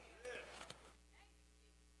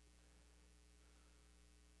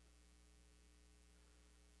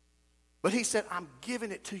 But he said, I'm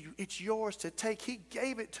giving it to you. It's yours to take. He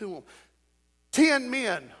gave it to them. 10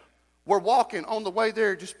 men were walking on the way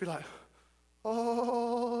there, just be like,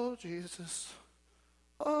 oh, Jesus.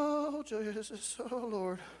 Oh, Jesus. Oh,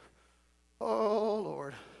 Lord. Oh,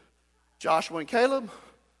 Lord. Joshua and Caleb,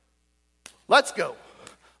 let's go.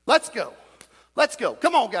 Let's go. Let's go.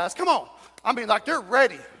 Come on, guys. Come on. I mean, like, they're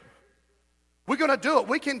ready. We're going to do it.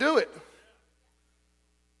 We can do it.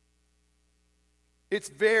 It's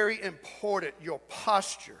very important, your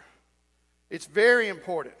posture. It's very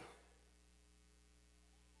important.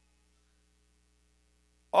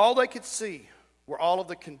 All they could see were all of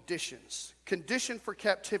the conditions. Conditioned for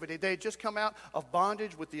captivity. They had just come out of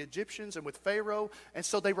bondage with the Egyptians and with Pharaoh, and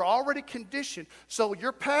so they were already conditioned. So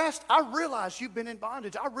your past, I realize you've been in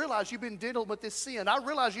bondage. I realize you've been dealing with this sin. I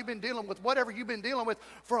realize you've been dealing with whatever you've been dealing with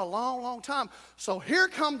for a long, long time. So here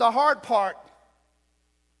come the hard part.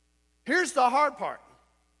 Here's the hard part.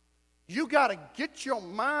 You got to get your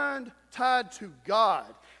mind tied to God.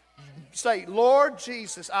 Say, Lord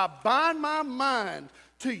Jesus, I bind my mind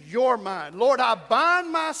to your mind. Lord, I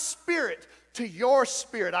bind my spirit to your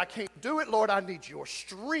spirit. I can't do it. Lord, I need your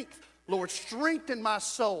strength. Lord, strengthen my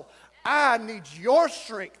soul. I need your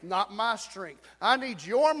strength, not my strength. I need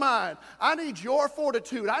your mind. I need your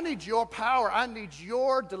fortitude. I need your power. I need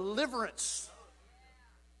your deliverance.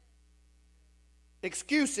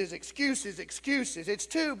 Excuses, excuses, excuses. It's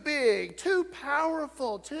too big, too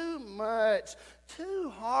powerful, too much,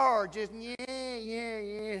 too hard. Just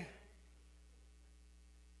yeah.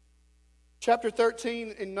 Chapter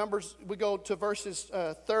 13 in Numbers, we go to verses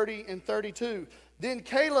 30 and 32. Then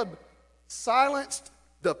Caleb silenced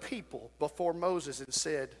the people before Moses and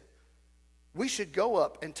said, "We should go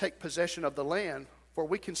up and take possession of the land, for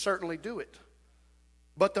we can certainly do it."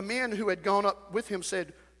 But the men who had gone up with him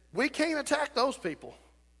said, "We can't attack those people.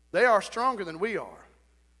 They are stronger than we are."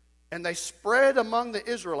 And they spread among the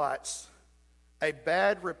Israelites a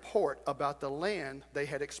bad report about the land they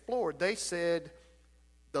had explored. They said,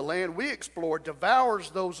 "The land we explored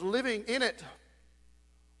devours those living in it.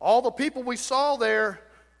 All the people we saw there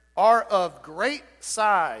are of great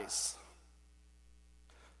size."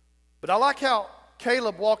 But I like how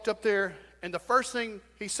Caleb walked up there, and the first thing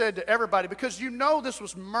he said to everybody, because you know this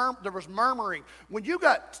was there was murmuring. When you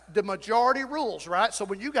got the majority rules, right? So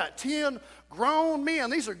when you got 10 grown men,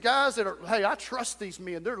 these are guys that are, hey, I trust these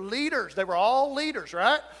men. They're leaders. They were all leaders,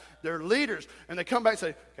 right? They're leaders. And they come back and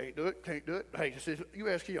say, "Can't do it, can't do it." Hey, you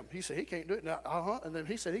ask him. He said he can't do it. And then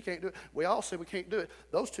he said he can't do it. We all said we can't do it.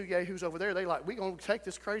 Those two yahoos over there, they like, we going to take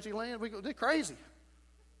this crazy land? They're crazy.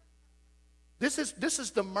 This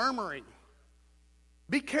is the murmuring.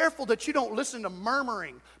 Be careful that you don't listen to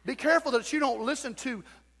murmuring. Be careful that you don't listen to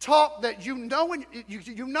talk that you know, and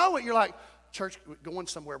you know it. You're like, church, we're going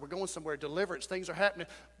somewhere, deliverance, things are happening.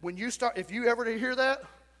 When you start, if you ever hear that,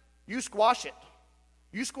 you squash it.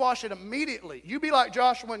 You squash it immediately. You be like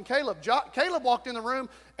Joshua and Caleb. Caleb walked in the room,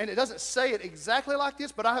 and it doesn't say it exactly like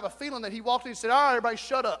this, but I have a feeling that he walked in and said, "All right, everybody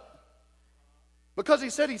shut up." Because he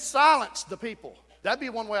said he silenced the people. That'd be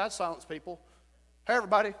one way I'd silence people. Hey,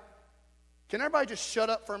 everybody. Can everybody just shut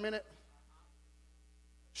up for a minute?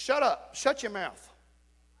 Shut up. Shut your mouth.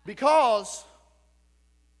 Because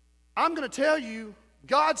I'm going to tell you,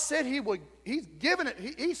 God said He's given it.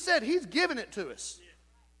 He said He's given it to us.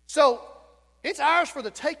 So it's ours for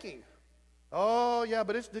the taking. Oh, yeah,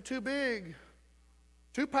 but it's too big,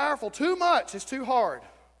 too powerful, too much. It's too hard.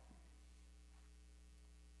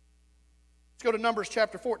 Let's go to Numbers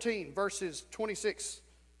chapter 14, verses 26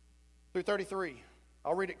 through 33.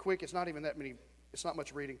 I'll read it quick. It's not even that many. It's not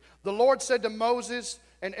much reading. The Lord said to Moses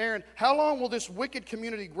and Aaron, "How long will this wicked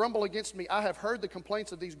community grumble against me? I have heard the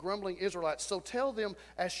complaints of these grumbling Israelites. So tell them,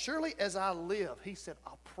 as surely as I live." He said,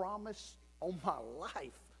 "I promise on my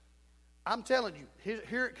life." I'm telling you,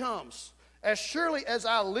 here it comes. "As surely as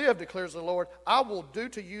I live, declares the Lord, I will do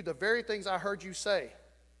to you the very things I heard you say.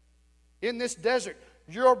 In this desert,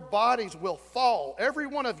 your bodies will fall, every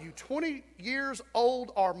one of you 20 years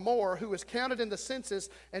old or more, who is counted in the census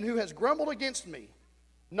and who has grumbled against me.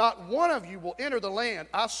 Not one of you will enter the land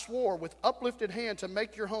I swore with uplifted hand to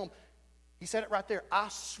make your home." He said it right there. I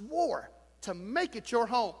swore to make it your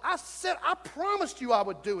home. I said, I promised you I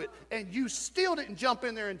would do it, and you still didn't jump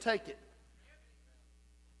in there and take it.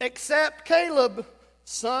 Except Caleb,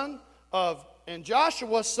 son of, and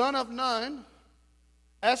Joshua, son of Nun.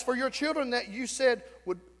 As for your children that you said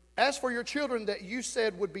would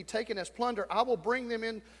be taken as plunder, I will bring them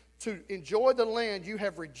in to enjoy the land you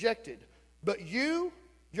have rejected. But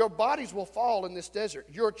your bodies will fall in this desert.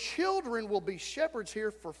 Your children will be shepherds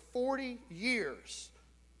here for 40 years,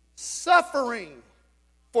 suffering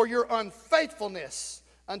for your unfaithfulness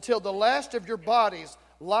until the last of your bodies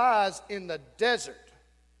lies in the desert.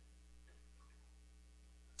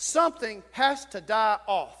 Something has to die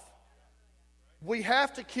off. We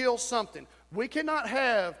have to kill something. We cannot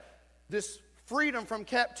have this freedom from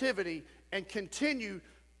captivity and continue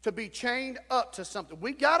to be chained up to something.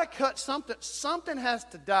 We got to cut something. Something has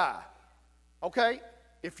to die. Okay?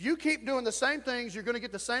 If you keep doing the same things, you're going to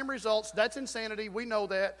get the same results. That's insanity. We know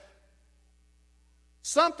that.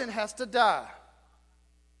 Something has to die.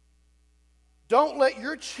 Don't let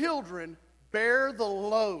your children bear the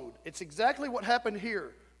load. It's exactly what happened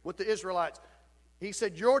here with the Israelites. He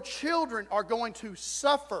said, your children are going to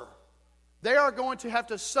suffer. They are going to have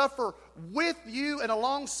to suffer with you and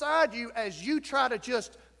alongside you as you try to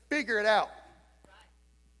just figure it out.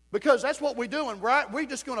 Because that's what we're doing, right? We're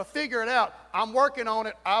just going to figure it out. I'm working on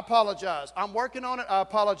it. I apologize. I'm working on it. I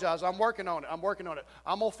apologize. I'm working on it. I'm working on it.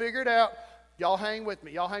 I'm going to figure it out. Y'all hang with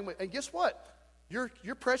me. Y'all hang with me. And guess what? Your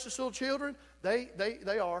precious little children, they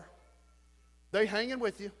are. They hanging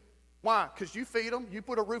with you. Why? Because you feed them. You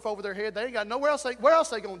put a roof over their head. They ain't got nowhere else. Where else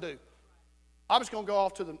they going to do? I'm just going to go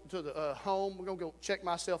off to the home. We're going to go check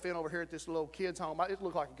myself in over here at this little kid's home. It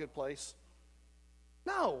looked like a good place.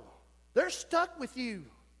 No. They're stuck with you.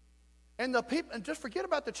 And the people, and just forget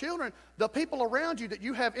about the children, the people around you that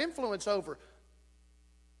you have influence over.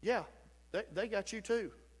 Yeah, they got you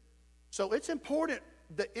too. So it's important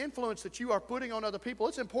the influence that you are putting on other people.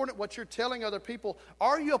 It's important what you're telling other people.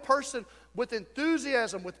 Are you a person with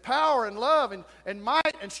enthusiasm, with power and love and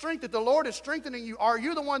might and strength that the Lord is strengthening you? Are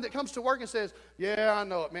you the one that comes to work and says, yeah, I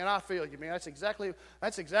know it, man, I feel you, man. That's exactly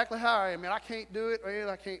how I am, man. I can't do it, man.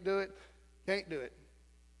 I can't do it. Can't do it.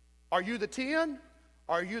 Are you the 10?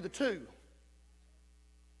 Or are you the 2?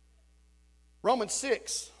 Romans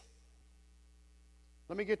 6.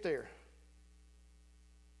 Let me get there.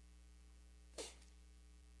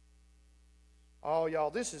 Oh,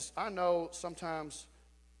 y'all, I know sometimes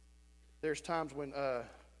there's times when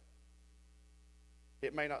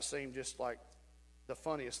it may not seem just like the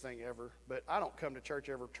funniest thing ever, but I don't come to church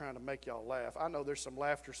ever trying to make y'all laugh. I know there's some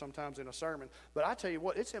laughter sometimes in a sermon, but I tell you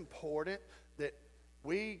what, it's important that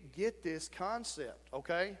we get this concept,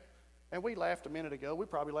 okay? And we laughed a minute ago. We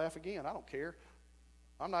probably laugh again. I don't care.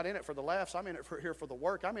 I'm not in it for the laughs. I'm in it here for the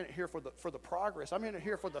work. I'm in it here for the progress. I'm in it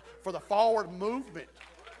here for the forward movement.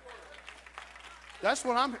 That's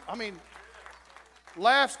what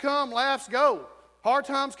laughs come, laughs go. Hard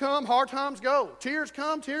times come, hard times go. Tears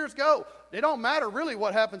come, tears go. It don't matter really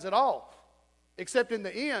what happens at all. Except in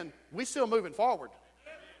the end, we still moving forward.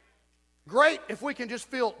 Great if we can just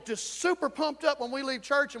feel just super pumped up when we leave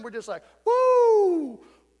church and we're just like, woo,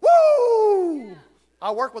 woo.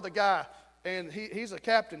 I work with a guy, and he's a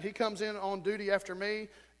captain. He comes in on duty after me,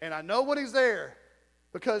 and I know when he's there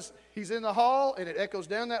because he's in the hall, and it echoes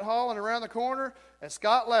down that hall and around the corner. And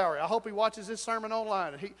Scott Lowry, I hope he watches this sermon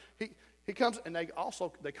online. And he comes, and they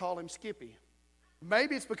call him Skippy.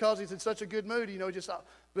 Maybe it's because he's in such a good mood,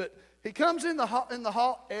 but he comes in the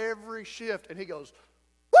hall every shift, and he goes,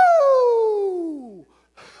 woo!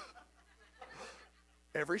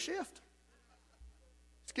 Every shift.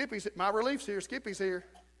 My relief's here. Skippy's here.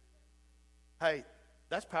 Hey,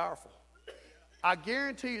 that's powerful. I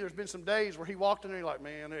guarantee you there's been some days where he walked in there and he's like,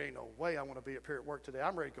 man, there ain't no way I want to be up here at work today.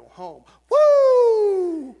 I'm ready to go home.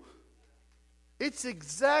 Woo! It's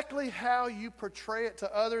exactly how you portray it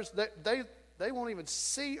to others. They won't even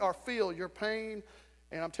see or feel your pain.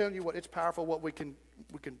 And I'm telling you what, it's powerful what we can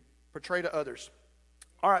portray to others.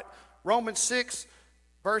 All right, Romans 6,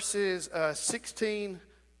 verses 16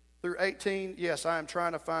 through 18. Yes, I am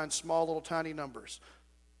trying to find small little tiny numbers.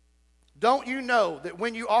 Don't you know that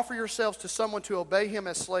when you offer yourselves to someone to obey him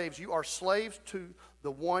as slaves, you are slaves to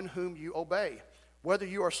the one whom you obey? Whether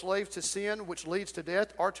you are slaves to sin, which leads to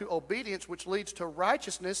death, or to obedience, which leads to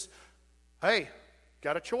righteousness, hey,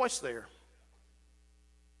 got a choice there.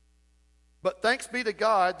 But thanks be to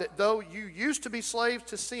God that though you used to be slaves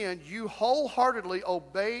to sin, you wholeheartedly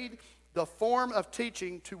obeyed the form of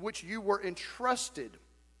teaching to which you were entrusted.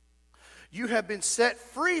 You have been set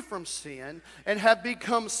free from sin and have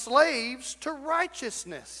become slaves to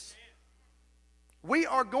righteousness. We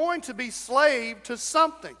are going to be slave to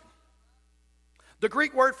something. The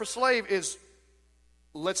Greek word for slave is,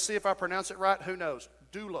 let's see if I pronounce it right, who knows?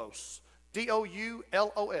 Doulos.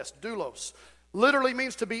 D-O-U-L-O-S. Doulos. Literally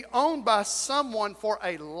means to be owned by someone for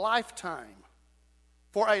a lifetime.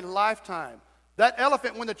 For a lifetime. That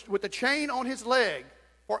elephant with the chain on his leg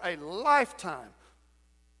for a lifetime.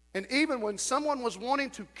 And even when someone was wanting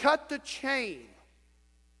to cut the chain,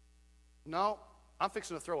 no, I'm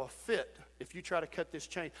fixing to throw a fit if you try to cut this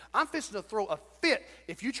chain. I'm fixing to throw a fit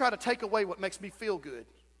if you try to take away what makes me feel good.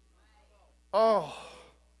 Oh,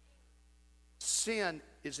 sin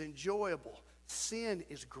is enjoyable. Sin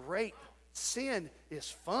is great. Sin is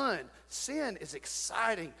fun. Sin is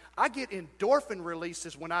exciting. I get endorphin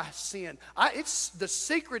releases when I sin. It's the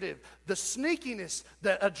secretive, the sneakiness,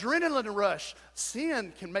 the adrenaline rush.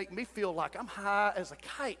 Sin can make me feel like I'm high as a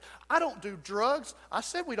kite. I don't do drugs. I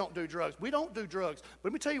said we don't do drugs. We don't do drugs.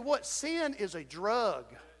 But let me tell you what, sin is a drug.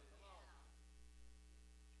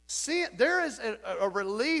 Sin, there is a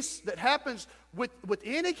release that happens with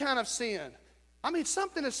any kind of sin. I mean,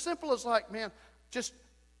 something as simple as like, man, just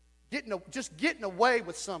getting away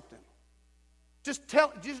with something. Just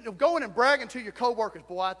going and bragging to your coworkers.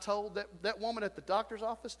 Boy, I told that woman at the doctor's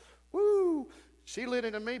office, woo, she lit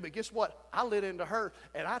into me, but guess what? I lit into her,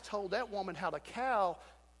 and I told that woman how the cow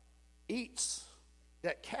eats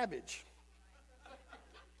that cabbage.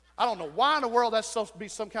 I don't know why in the world that's supposed to be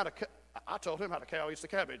some kind of... I told him how the cow eats the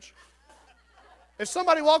cabbage. If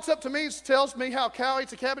somebody walks up to me and tells me how a cow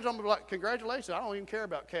eats a cabbage, I'm going to be like, congratulations, I don't even care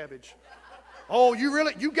about cabbage. Oh,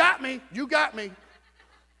 you got me.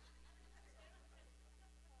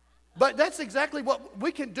 But that's exactly what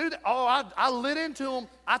we can do. Oh, I lit into them.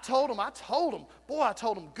 I told them. Boy, I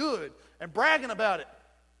told them good and bragging about it.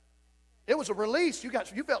 It was a release. You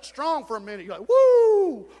felt strong for a minute. You're like,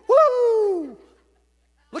 woo, woo.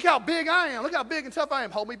 Look how big I am. Look how big and tough I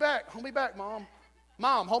am. Hold me back, Mom.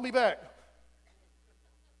 Mom, hold me back.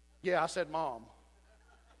 Yeah, I said mom.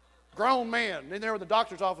 Grown man in there with the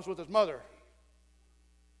doctor's office with his mother.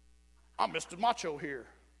 I'm Mr. Macho here.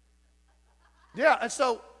 Yeah, and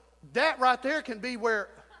so that right there can be where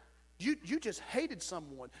you just hated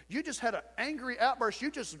someone. You just had an angry outburst. You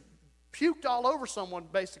just puked all over someone,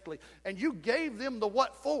 basically. And you gave them the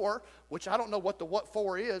what for, which I don't know what the what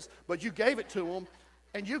for is, but you gave it to them.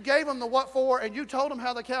 And you gave them the what for, and you told them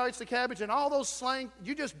how the cow eats the cabbage, and all those slang,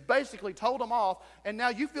 you just basically told them off, and now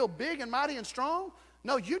you feel big and mighty and strong?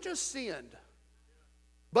 No, you just sinned.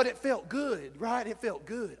 But it felt good, right? It felt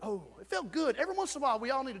good. Oh, it felt good. Every once in a while,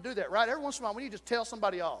 we all need to do that, right? Every once in a while, we need to just tell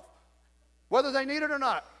somebody off. Whether they need it or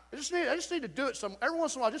not. I just need to do it every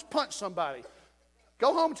once in a while, just punch somebody.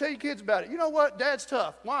 Go home and tell your kids about it. You know what? Dad's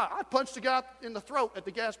tough. Why? I punched a guy in the throat at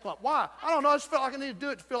the gas pump. Why? I don't know. I just felt like I need to do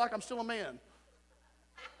it to feel like I'm still a man.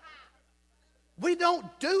 We don't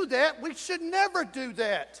do that. We should never do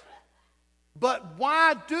that. But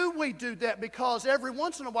why do we do that? Because every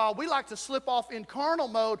once in a while we like to slip off in carnal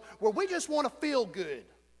mode where we just want to feel good.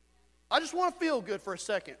 I just want to feel good for a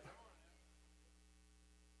second.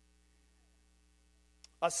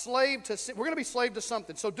 A slave to sin. We're going to be slave to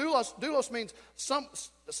something. So doulos means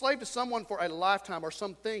slave to someone for a lifetime or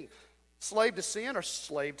something. Slave to sin or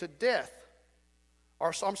slave to death.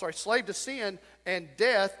 Slave to sin and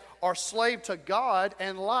death, or slave to God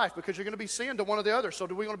and life, because you're going to be sin to one or the other. So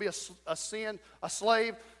do we want to be a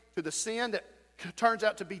slave to the sin that turns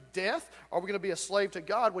out to be death, or are we going to be a slave to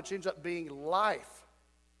God, which ends up being life?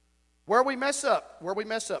 Where we mess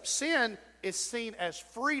up. Sin is seen as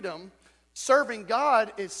freedom. Serving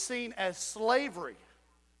God is seen as slavery.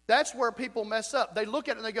 That's where people mess up. They look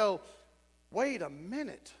at it and they go, wait a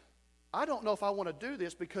minute. I don't know if I want to do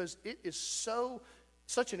this because it is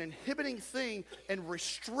such an inhibiting thing and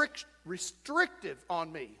restrictive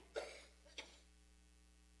on me.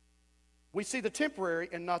 We see the temporary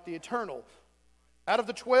and not the eternal. Out of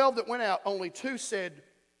the 12 that went out, only 2 said,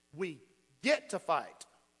 we get to fight.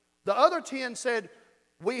 The other 10 said,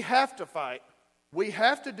 we have to fight. We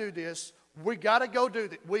have to do this. We got to go do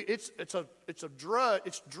this.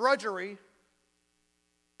 It's drudgery.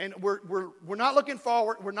 And we're not looking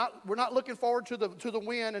forward. We're not looking forward to the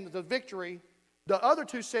win and the victory. The other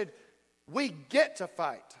 2 said, we get to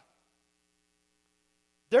fight.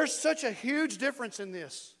 There's such a huge difference in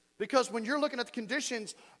this, because when you're looking at the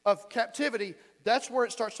conditions of captivity, that's where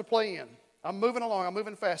it starts to play in. I'm moving along. I'm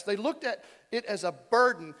moving fast. They looked at it as a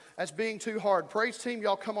burden, as being too hard. Praise team,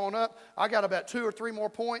 y'all come on up. I got about 2 or 3 more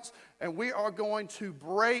points, and we are going to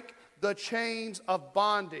break the chains of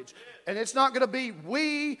bondage. And it's not going to be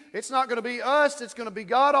we, it's not going to be us, it's going to be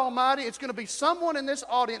God Almighty. It's going to be someone in this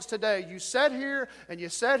audience today. You sat here, and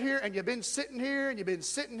you've been sitting here, and you've been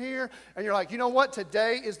sitting here, and you're like, you know what?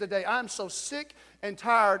 Today is the day. I'm so sick and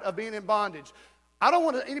tired of being in bondage. I don't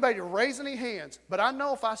want anybody to raise any hands, but I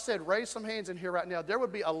know if I said raise some hands in here right now, there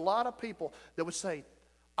would be a lot of people that would say,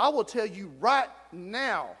 I will tell you right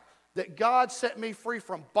now that God set me free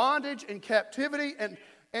from bondage and captivity, and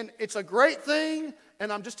it's a great thing,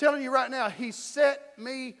 and I'm just telling you right now, He set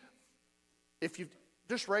me. If you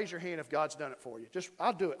just raise your hand if God's done it for you.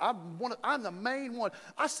 I'll do it. I'm the main one.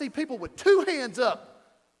 I see people with 2 hands up.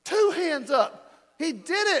 2 hands up. He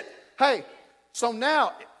did it. Hey, so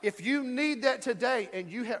now, if you need that today, and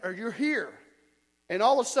you're here, and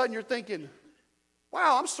all of a sudden you're thinking,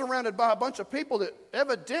 wow, I'm surrounded by a bunch of people that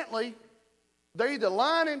evidently they're either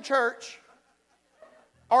lying in church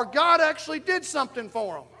or God actually did something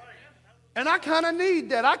for them. And I kind of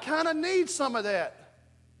need that. I kind of need some of that.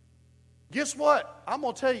 Guess what? I'm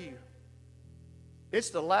going to tell you. It's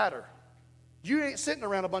the latter. You ain't sitting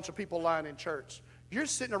around a bunch of people lying in church. You're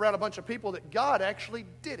sitting around a bunch of people that God actually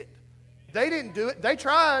did it. They didn't do it. They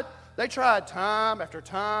tried. They tried time after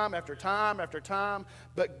time after time after time,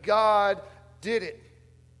 but God did it.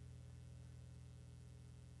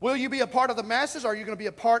 Will you be a part of the masses, or are you going to be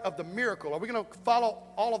a part of the miracle? Are we going to follow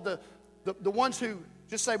all of the ones who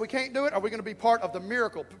just say we can't do it? Or are we going to be part of the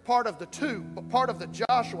miracle, part of the 2, part of the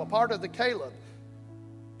Joshua, part of the Caleb?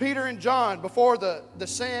 Peter and John before the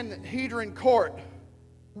Sanhedrin court.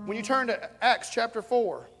 When you turn to Acts chapter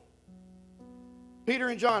 4, Peter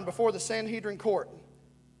and John before the Sanhedrin court.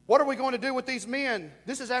 What are we going to do with these men?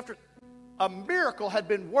 This is after a miracle had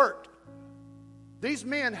been worked. These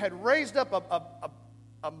men had raised up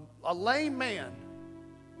a lame man.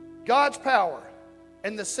 God's power.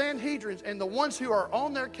 And the Sanhedrins and the ones who are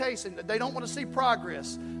on their case and they don't want to see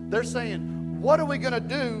progress, they're saying, what are we going to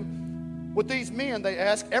do with these men? They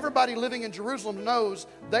ask. Everybody living in Jerusalem knows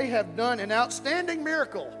they have done an outstanding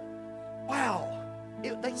miracle. Wow.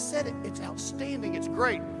 They said it. It's outstanding. It's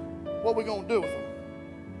great. What are we going to do with them?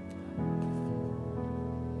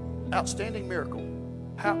 outstanding miracle.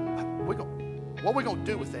 What are we going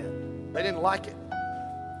to do with that? They didn't like it.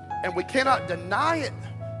 And we cannot deny it.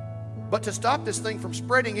 But to stop this thing from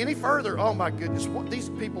spreading any further, oh my goodness, these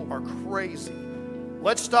people are crazy.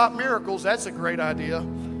 Let's stop miracles. That's a great idea.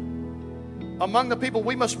 Among the people,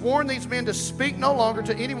 we must warn these men to speak no longer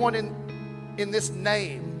to anyone in this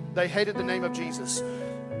name. They hated the name of Jesus.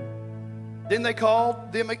 Then they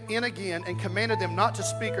called them in again and commanded them not to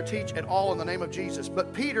speak or teach at all in the name of Jesus.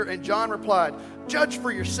 But Peter and John replied, "Judge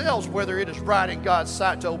for yourselves whether it is right in God's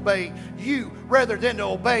sight to obey you rather than to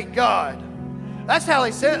obey God." That's how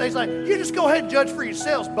they said it. He's like, you just go ahead and judge for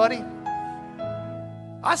yourselves, buddy.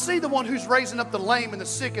 I see the one who's raising up the lame and the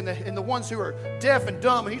sick and the ones who are deaf and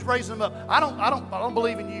dumb, and he's raising them up. I don't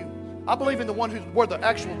believe in you. I believe in the one where the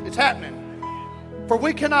actual it's happening. For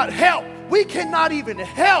we cannot even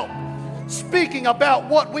help speaking about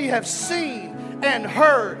what we have seen and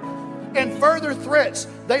heard. And further threats,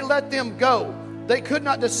 they let them go. They could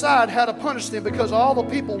not decide how to punish them because all the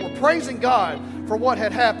people were praising God for what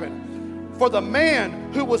had happened. For the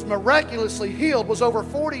man who was miraculously healed was over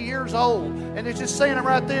 40 years old. And it's just saying it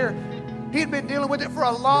right there. He'd been dealing with it for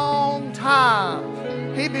a long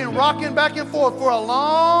time. He'd been rocking back and forth for a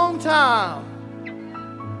long time.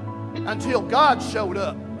 Until God showed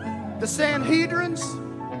up. The Sanhedrins,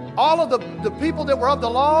 all of the people that were of the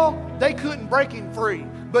law, they couldn't break him free.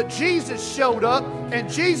 But Jesus showed up, and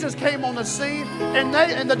Jesus came on the scene, and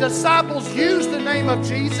the disciples used the name of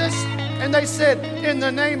Jesus, and they said, in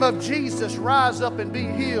the name of Jesus, rise up and be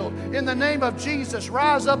healed. In the name of Jesus,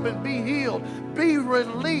 rise up and be healed. Be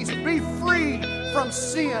released. Be free from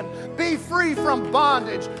sin. Be free from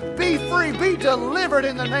bondage. Be free. Be delivered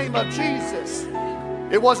in the name of Jesus.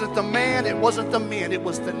 It wasn't the man, it wasn't the men, it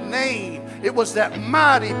was the name. It was that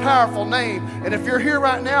mighty, powerful name. And if you're here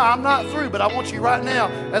right now, I'm not through, but I want you right now,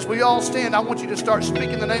 as we all stand, I want you to start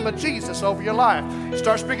speaking the name of Jesus over your life.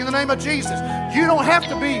 Start speaking the name of Jesus. You don't have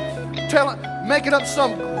to be making up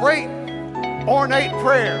some great, ornate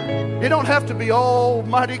prayer. You don't have to be, oh,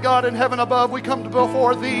 mighty God in heaven above, we come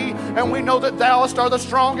before thee, and we know that thou art the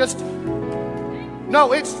strongest.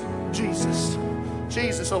 No, it's Jesus.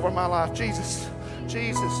 Jesus over my life. Jesus.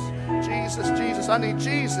 Jesus, Jesus, Jesus. I need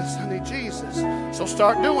Jesus. I need Jesus. So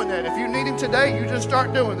start doing that. If you need him today, you just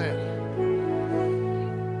start doing that.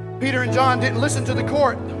 Peter and John didn't listen to the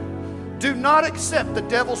court. Do not accept the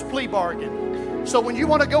devil's plea bargain. So when you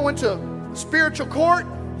want to go into spiritual court,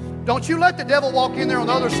 don't you let the devil walk in there on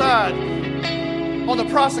the other side on the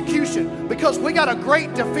prosecution, because we got a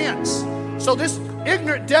great defense. So this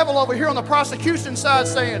ignorant devil over here on the prosecution side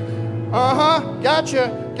saying,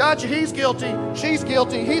 gotcha, he's guilty, she's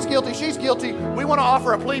guilty, he's guilty, she's guilty. We want to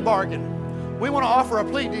offer a plea bargain. We want to offer a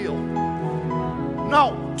plea deal.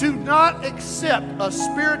 No, do not accept a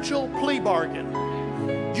spiritual plea bargain.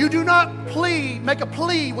 You do not make a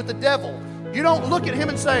plea with the devil. You don't look at him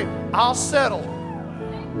and say, I'll settle.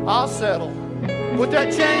 Put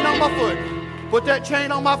that chain on my foot. Put that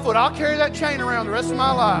chain on my foot. I'll carry that chain around the rest of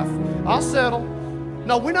my life. I'll settle.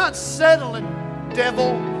 No, we're not settling,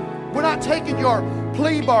 devil. We're not taking your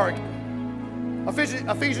plea bargain.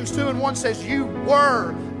 Ephesians 2:1 says, you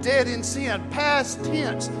were dead in sin, past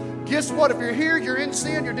tense. Guess what? If you're here, you're in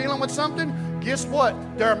sin, you're dealing with something, guess what?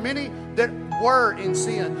 There are many that were in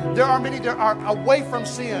sin. There are many that are away from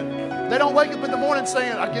sin. They don't wake up in the morning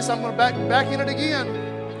saying, I guess I'm going to back in it again.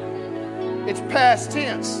 It's past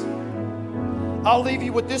tense. I'll leave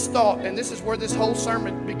you with this thought, and this is where this whole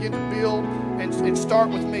sermon began to build and start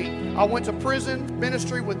with me. I went to prison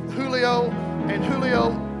ministry with Julio, and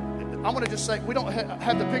Julio, I'm going to just say, we don't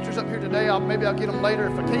have the pictures up here today. Maybe I'll get them later.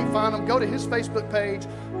 If I can't find them, go to his Facebook page,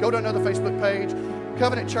 go to another Facebook page.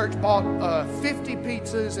 Covenant Church bought 50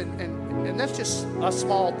 pizzas, and that's just a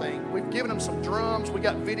small thing. We've given them some drums. We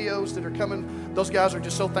got videos that are coming. Those guys are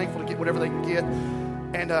just so thankful to get whatever they can get.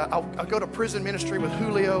 And I'll go to prison ministry with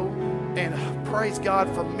Julio, and praise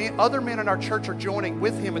God for other men in our church are joining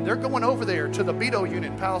with him, and they're going over there to the Beto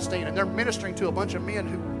unit in Palestine, and they're ministering to a bunch of men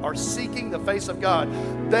who are seeking the face of God.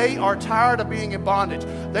 They are tired of being in bondage.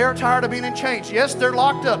 They are tired of being in chains. Yes, they're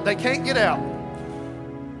locked up. They can't get out.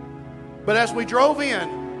 But as we drove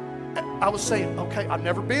in, I was saying, okay, I've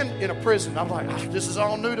never been in a prison. I'm like, this is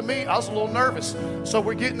all new to me. I was a little nervous. So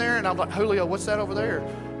we're getting there, and I'm like, Julio, what's that over there?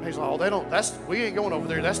 And he's like, we ain't going over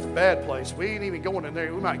there. That's the bad place. We ain't even going in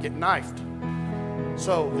there. We might get knifed.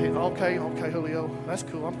 So, okay, Julio, that's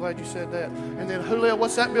cool. I'm glad you said that. And then, Julio,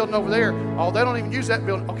 what's that building over there? Oh, they don't even use that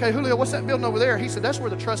building. Okay, Julio, what's that building over there? He said, that's where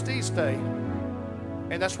the trustees stay.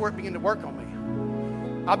 And that's where it began to work on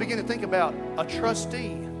me. I began to think about a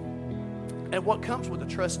trustee and what comes with a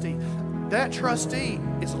trustee. that trustee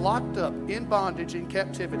is locked up in bondage, in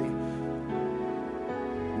captivity.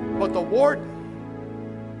 But the warden,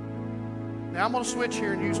 now I'm going to switch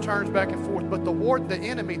here and use terms back and forth, but the warden, the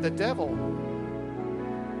enemy, the devil,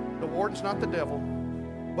 the warden's not the devil,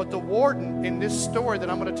 but the warden in this story that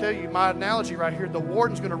I'm going to tell you, my analogy right here, the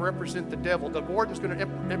warden's going to represent the devil. The warden's going to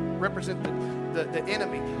represent the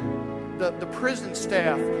enemy. The prison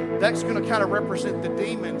staff, that's going to kind of represent the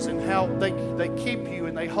demons and how they keep you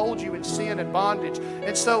and they hold you in sin and bondage.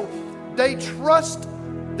 And so they trust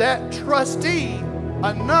that trustee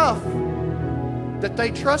enough that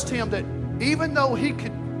they trust him that even though he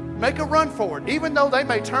could make a run for it, even though they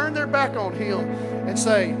may turn their back on him and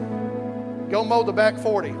say, go mow the back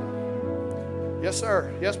 40. Yes,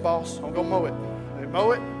 sir. Yes, boss. I'm going to mow it. They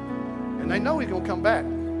mow it, and they know he's going to come back.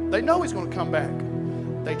 They know he's going to come back.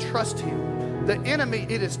 They trust him. The enemy,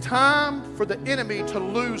 it is time for the enemy to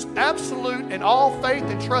lose absolute and all faith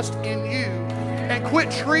and trust in you and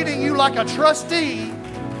quit treating you like a trustee.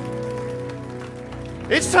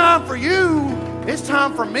 It's time for you, it's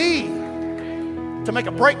time for me to make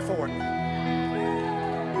a break for it.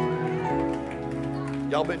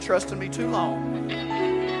 Y'all been trusting me too long.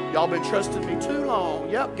 Y'all been trusting me too long.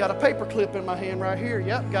 Yep, got a paper clip in my hand right here.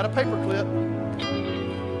 Yep, got a paper clip.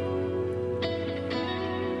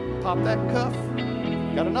 Pop that cuff.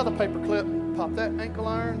 Got another paper clip. Pop that ankle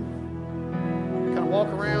iron. Kind of walk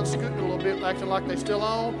around, scooting a little bit, acting like they still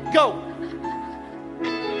on. Go!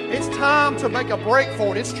 It's time to make a break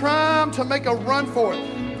for it. It's time to make a run for it.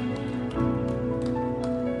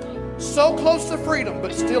 So close to freedom,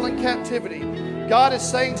 but still in captivity. God is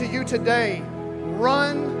saying to you today,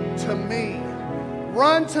 run to me.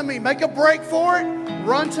 Run to me. Make a break for it.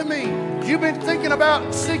 Run to me. You've been thinking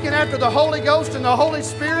about seeking after the Holy Ghost and the Holy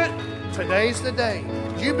Spirit. Today's the day.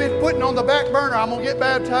 You've been putting on the back burner, I'm going to get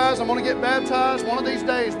baptized. I'm going to get baptized one of these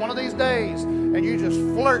days, one of these days. And you just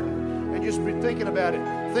flirting and just been thinking about it.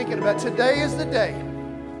 Today is the day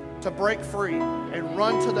to break free and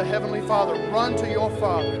run to the Heavenly Father. Run to your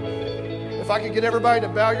Father. If I could get everybody to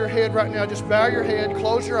bow your head right now, just bow your head,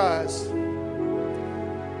 close your eyes.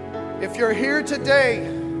 If you're here today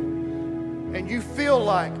and you feel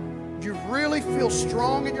like you really feel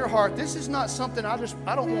strong in your heart, this is not something I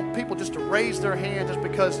don't want people just to raise their hand just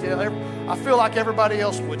because I feel like everybody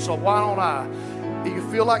else would, so why don't I? You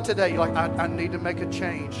feel like today, you're like, I need to make a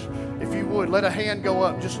change. If you would, let a hand go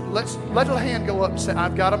up. Just let a hand go up and say,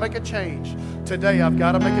 I've got to make a change. Today, I've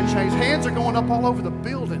got to make a change. Hands are going up all over the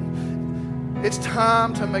building. It's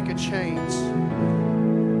time to make a change.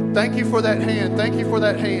 Thank you for that hand. Thank you for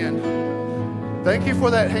that hand. Thank you for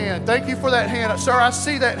that hand. Thank you for that hand. Sir, I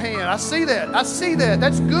see that hand. I see that. I see that.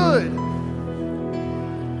 That's good.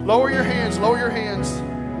 Lower your hands. Lower your hands.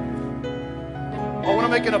 I want to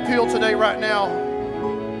make an appeal today right now.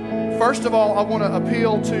 First of all, I want to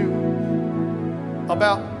appeal to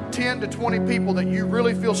about 10 to 20 people that you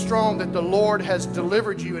really feel strong that the Lord has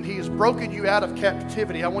delivered you and He has broken you out of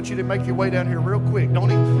captivity. I want you to make your way down here real quick.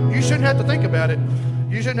 You shouldn't have to think about it.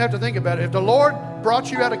 You shouldn't have to think about it. If the Lord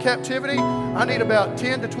brought you out of captivity, I need about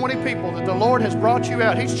 10 to 20 people that the Lord has brought you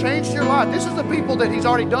out. He's changed your life. This is the people that He's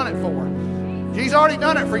already done it for. He's already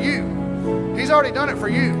done it for you. He's already done it for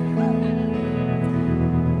you.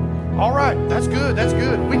 All right, that's good. That's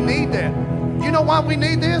good. We need that. You know why we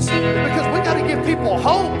need this? Because we got to give people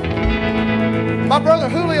hope. My brother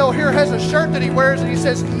Julio here has a shirt that he wears and he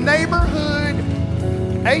says, Neighborhood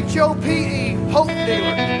H-O-P-E, Hope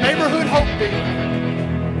Dealer. Neighborhood Hope Dealer.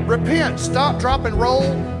 Repent, stop, drop, and roll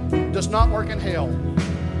does not work in hell.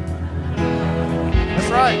 That's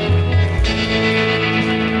right.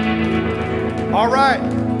 All right.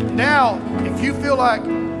 Now, if you feel like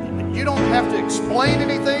you don't have to explain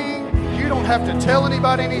anything, you don't have to tell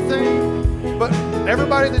anybody anything, but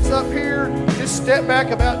everybody that's up here, just step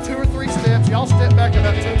back about 2 or 3 steps. Y'all step back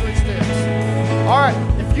about 2 or 3 steps. All right.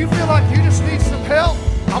 If you feel like you just need some help,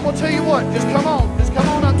 I'm going to tell you what. Just come on. Just come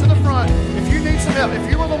on up to the front. If you need some help, if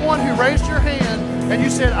you were the one who raised your hand and you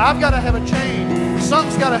said, I've got to have a change,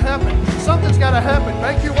 something's got to happen. Something's got to happen.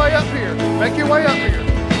 Make your way up here. Make your way up here.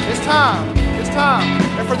 It's time. It's time.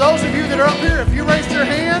 And for those of you that are up here, if you raised your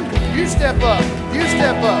hand, you step up. You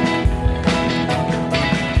step up.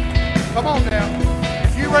 Come on now.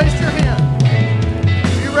 If you raised your hand,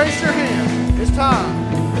 it's time.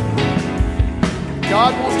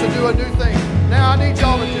 God wants to do a new thing. Now I need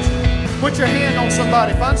y'all to just put your hand on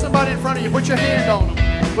somebody. Find somebody in front of you. Put your hand on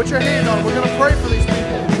them. Put your hand on them. We're going to pray for these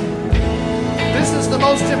people. This is the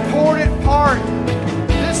most important part.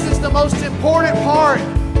 This is the most important part.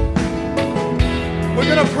 We're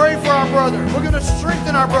going to pray for our brother. We're going to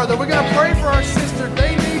strengthen our brother. We're going to pray for our sister.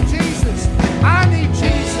 They need Jesus. I need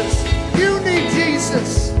Jesus. You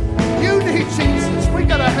Jesus. You need Jesus. We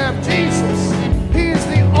got to have Jesus. He is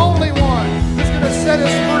the only one who's going to set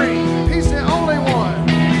us free. He's the only one.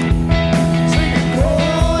 Sing it. Go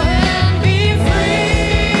and be free.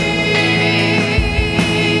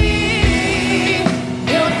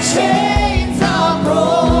 Your chains are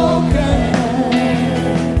broken.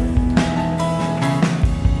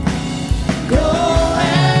 Go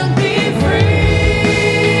and be free.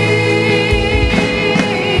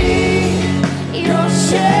 Your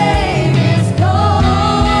shame is gone.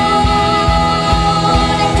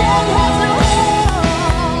 Death has no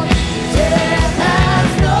hold. Death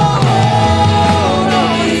has no hold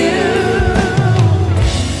on you.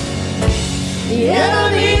 The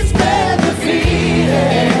enemy's been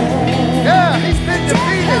defeated. Yeah, he's been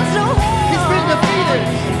defeated. Death has no hold. He's been defeated.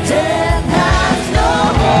 Death has no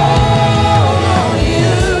hold on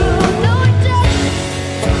you. No, it doesn't.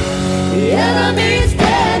 The enemy's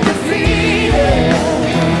been defeated.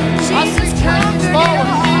 I see chains falling.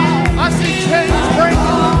 I see chains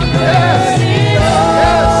breaking. Yes.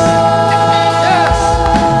 Yes. Yes.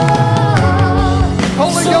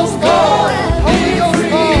 Holy Ghost fall. Holy Ghost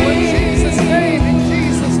fall. In Jesus' name. In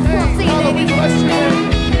Jesus' name. Father, we bless you.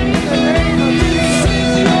 In the name of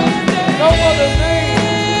Jesus. No other name.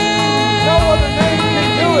 No other name can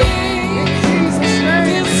do it. In Jesus' name.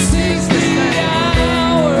 In Jesus' name.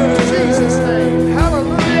 In Jesus' name.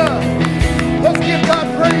 Hallelujah. Let's give God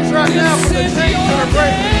praise right now for the chains that are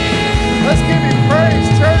breaking. Let's give him praise,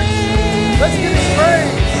 church. Let's give him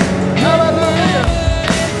praise. Hallelujah.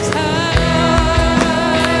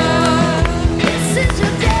 This is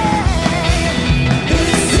your day.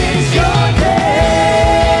 This is your day.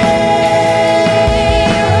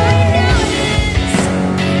 Right now it is.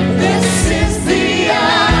 This is the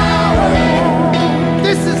hour.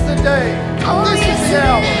 This is the day. Oh, This yes, is the it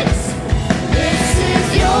hour. is. This is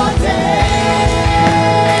your day.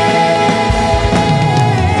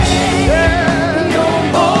 Your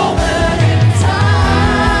moment in time.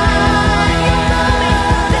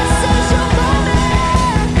 This is your moment.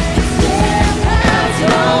 Death has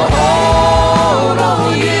no hold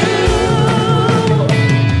on you.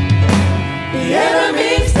 The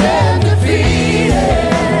enemy's been defeated.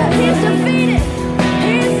 He's defeated.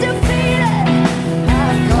 He's defeated.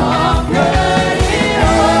 I've conquered it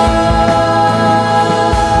all.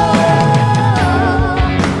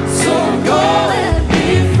 So go and be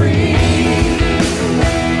free.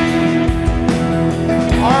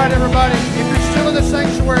 All right, everybody. If you're still in the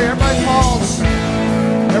sanctuary, everybody pause.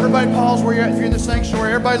 Everybody pause where you're at. If you're in the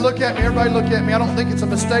sanctuary, everybody look at me. Everybody look at me. I don't think it's a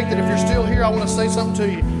mistake that if you're still here, I want to say something to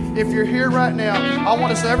you. If you're here right now, I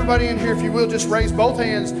want to say, everybody in here, if you will, just raise both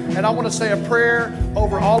hands, and I want to say a prayer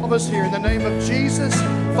over all of us here. In the name of Jesus,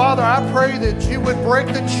 Father, I pray that you would break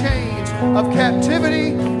the chains of captivity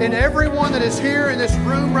in everyone that is here in this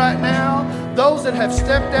room right now. Those that have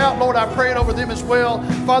stepped out, Lord, I pray it over them as well.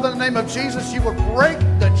 Father, in the name of Jesus, you would break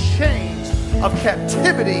the chains of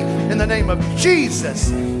captivity in the name of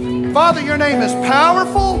Jesus. Father, your name is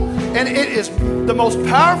powerful, and it is the most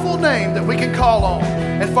powerful name that we can call on.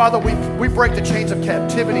 And Father, we break the chains of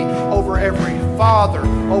captivity over every father,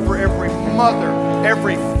 over every mother,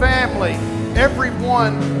 every family,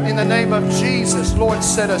 everyone in the name of Jesus. Lord,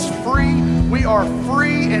 set us free. We are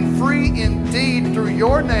free and free indeed through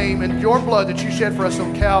your name and your blood that you shed for us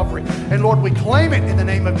on Calvary. And Lord, we claim it in the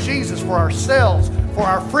name of Jesus for ourselves, for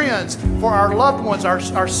our friends, for our loved ones, our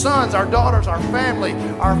sons, our daughters, our family,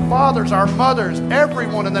 our fathers, our mothers,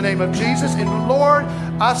 everyone in the name of Jesus. And Lord,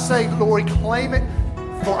 I say, Lord, claim it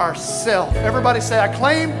for ourselves. Everybody say, I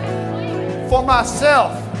claim for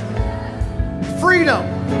myself freedom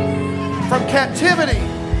from captivity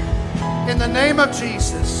in the name of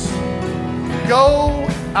Jesus. Go,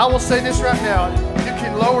 I will say this right now. You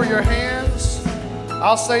can lower your hands.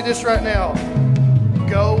 I'll say this right now.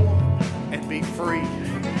 Go and be free.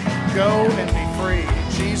 Go and be free.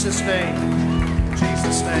 In Jesus' name. In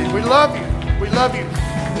Jesus' name. We love you. We love you.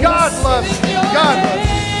 God loves you. God loves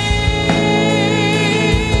you.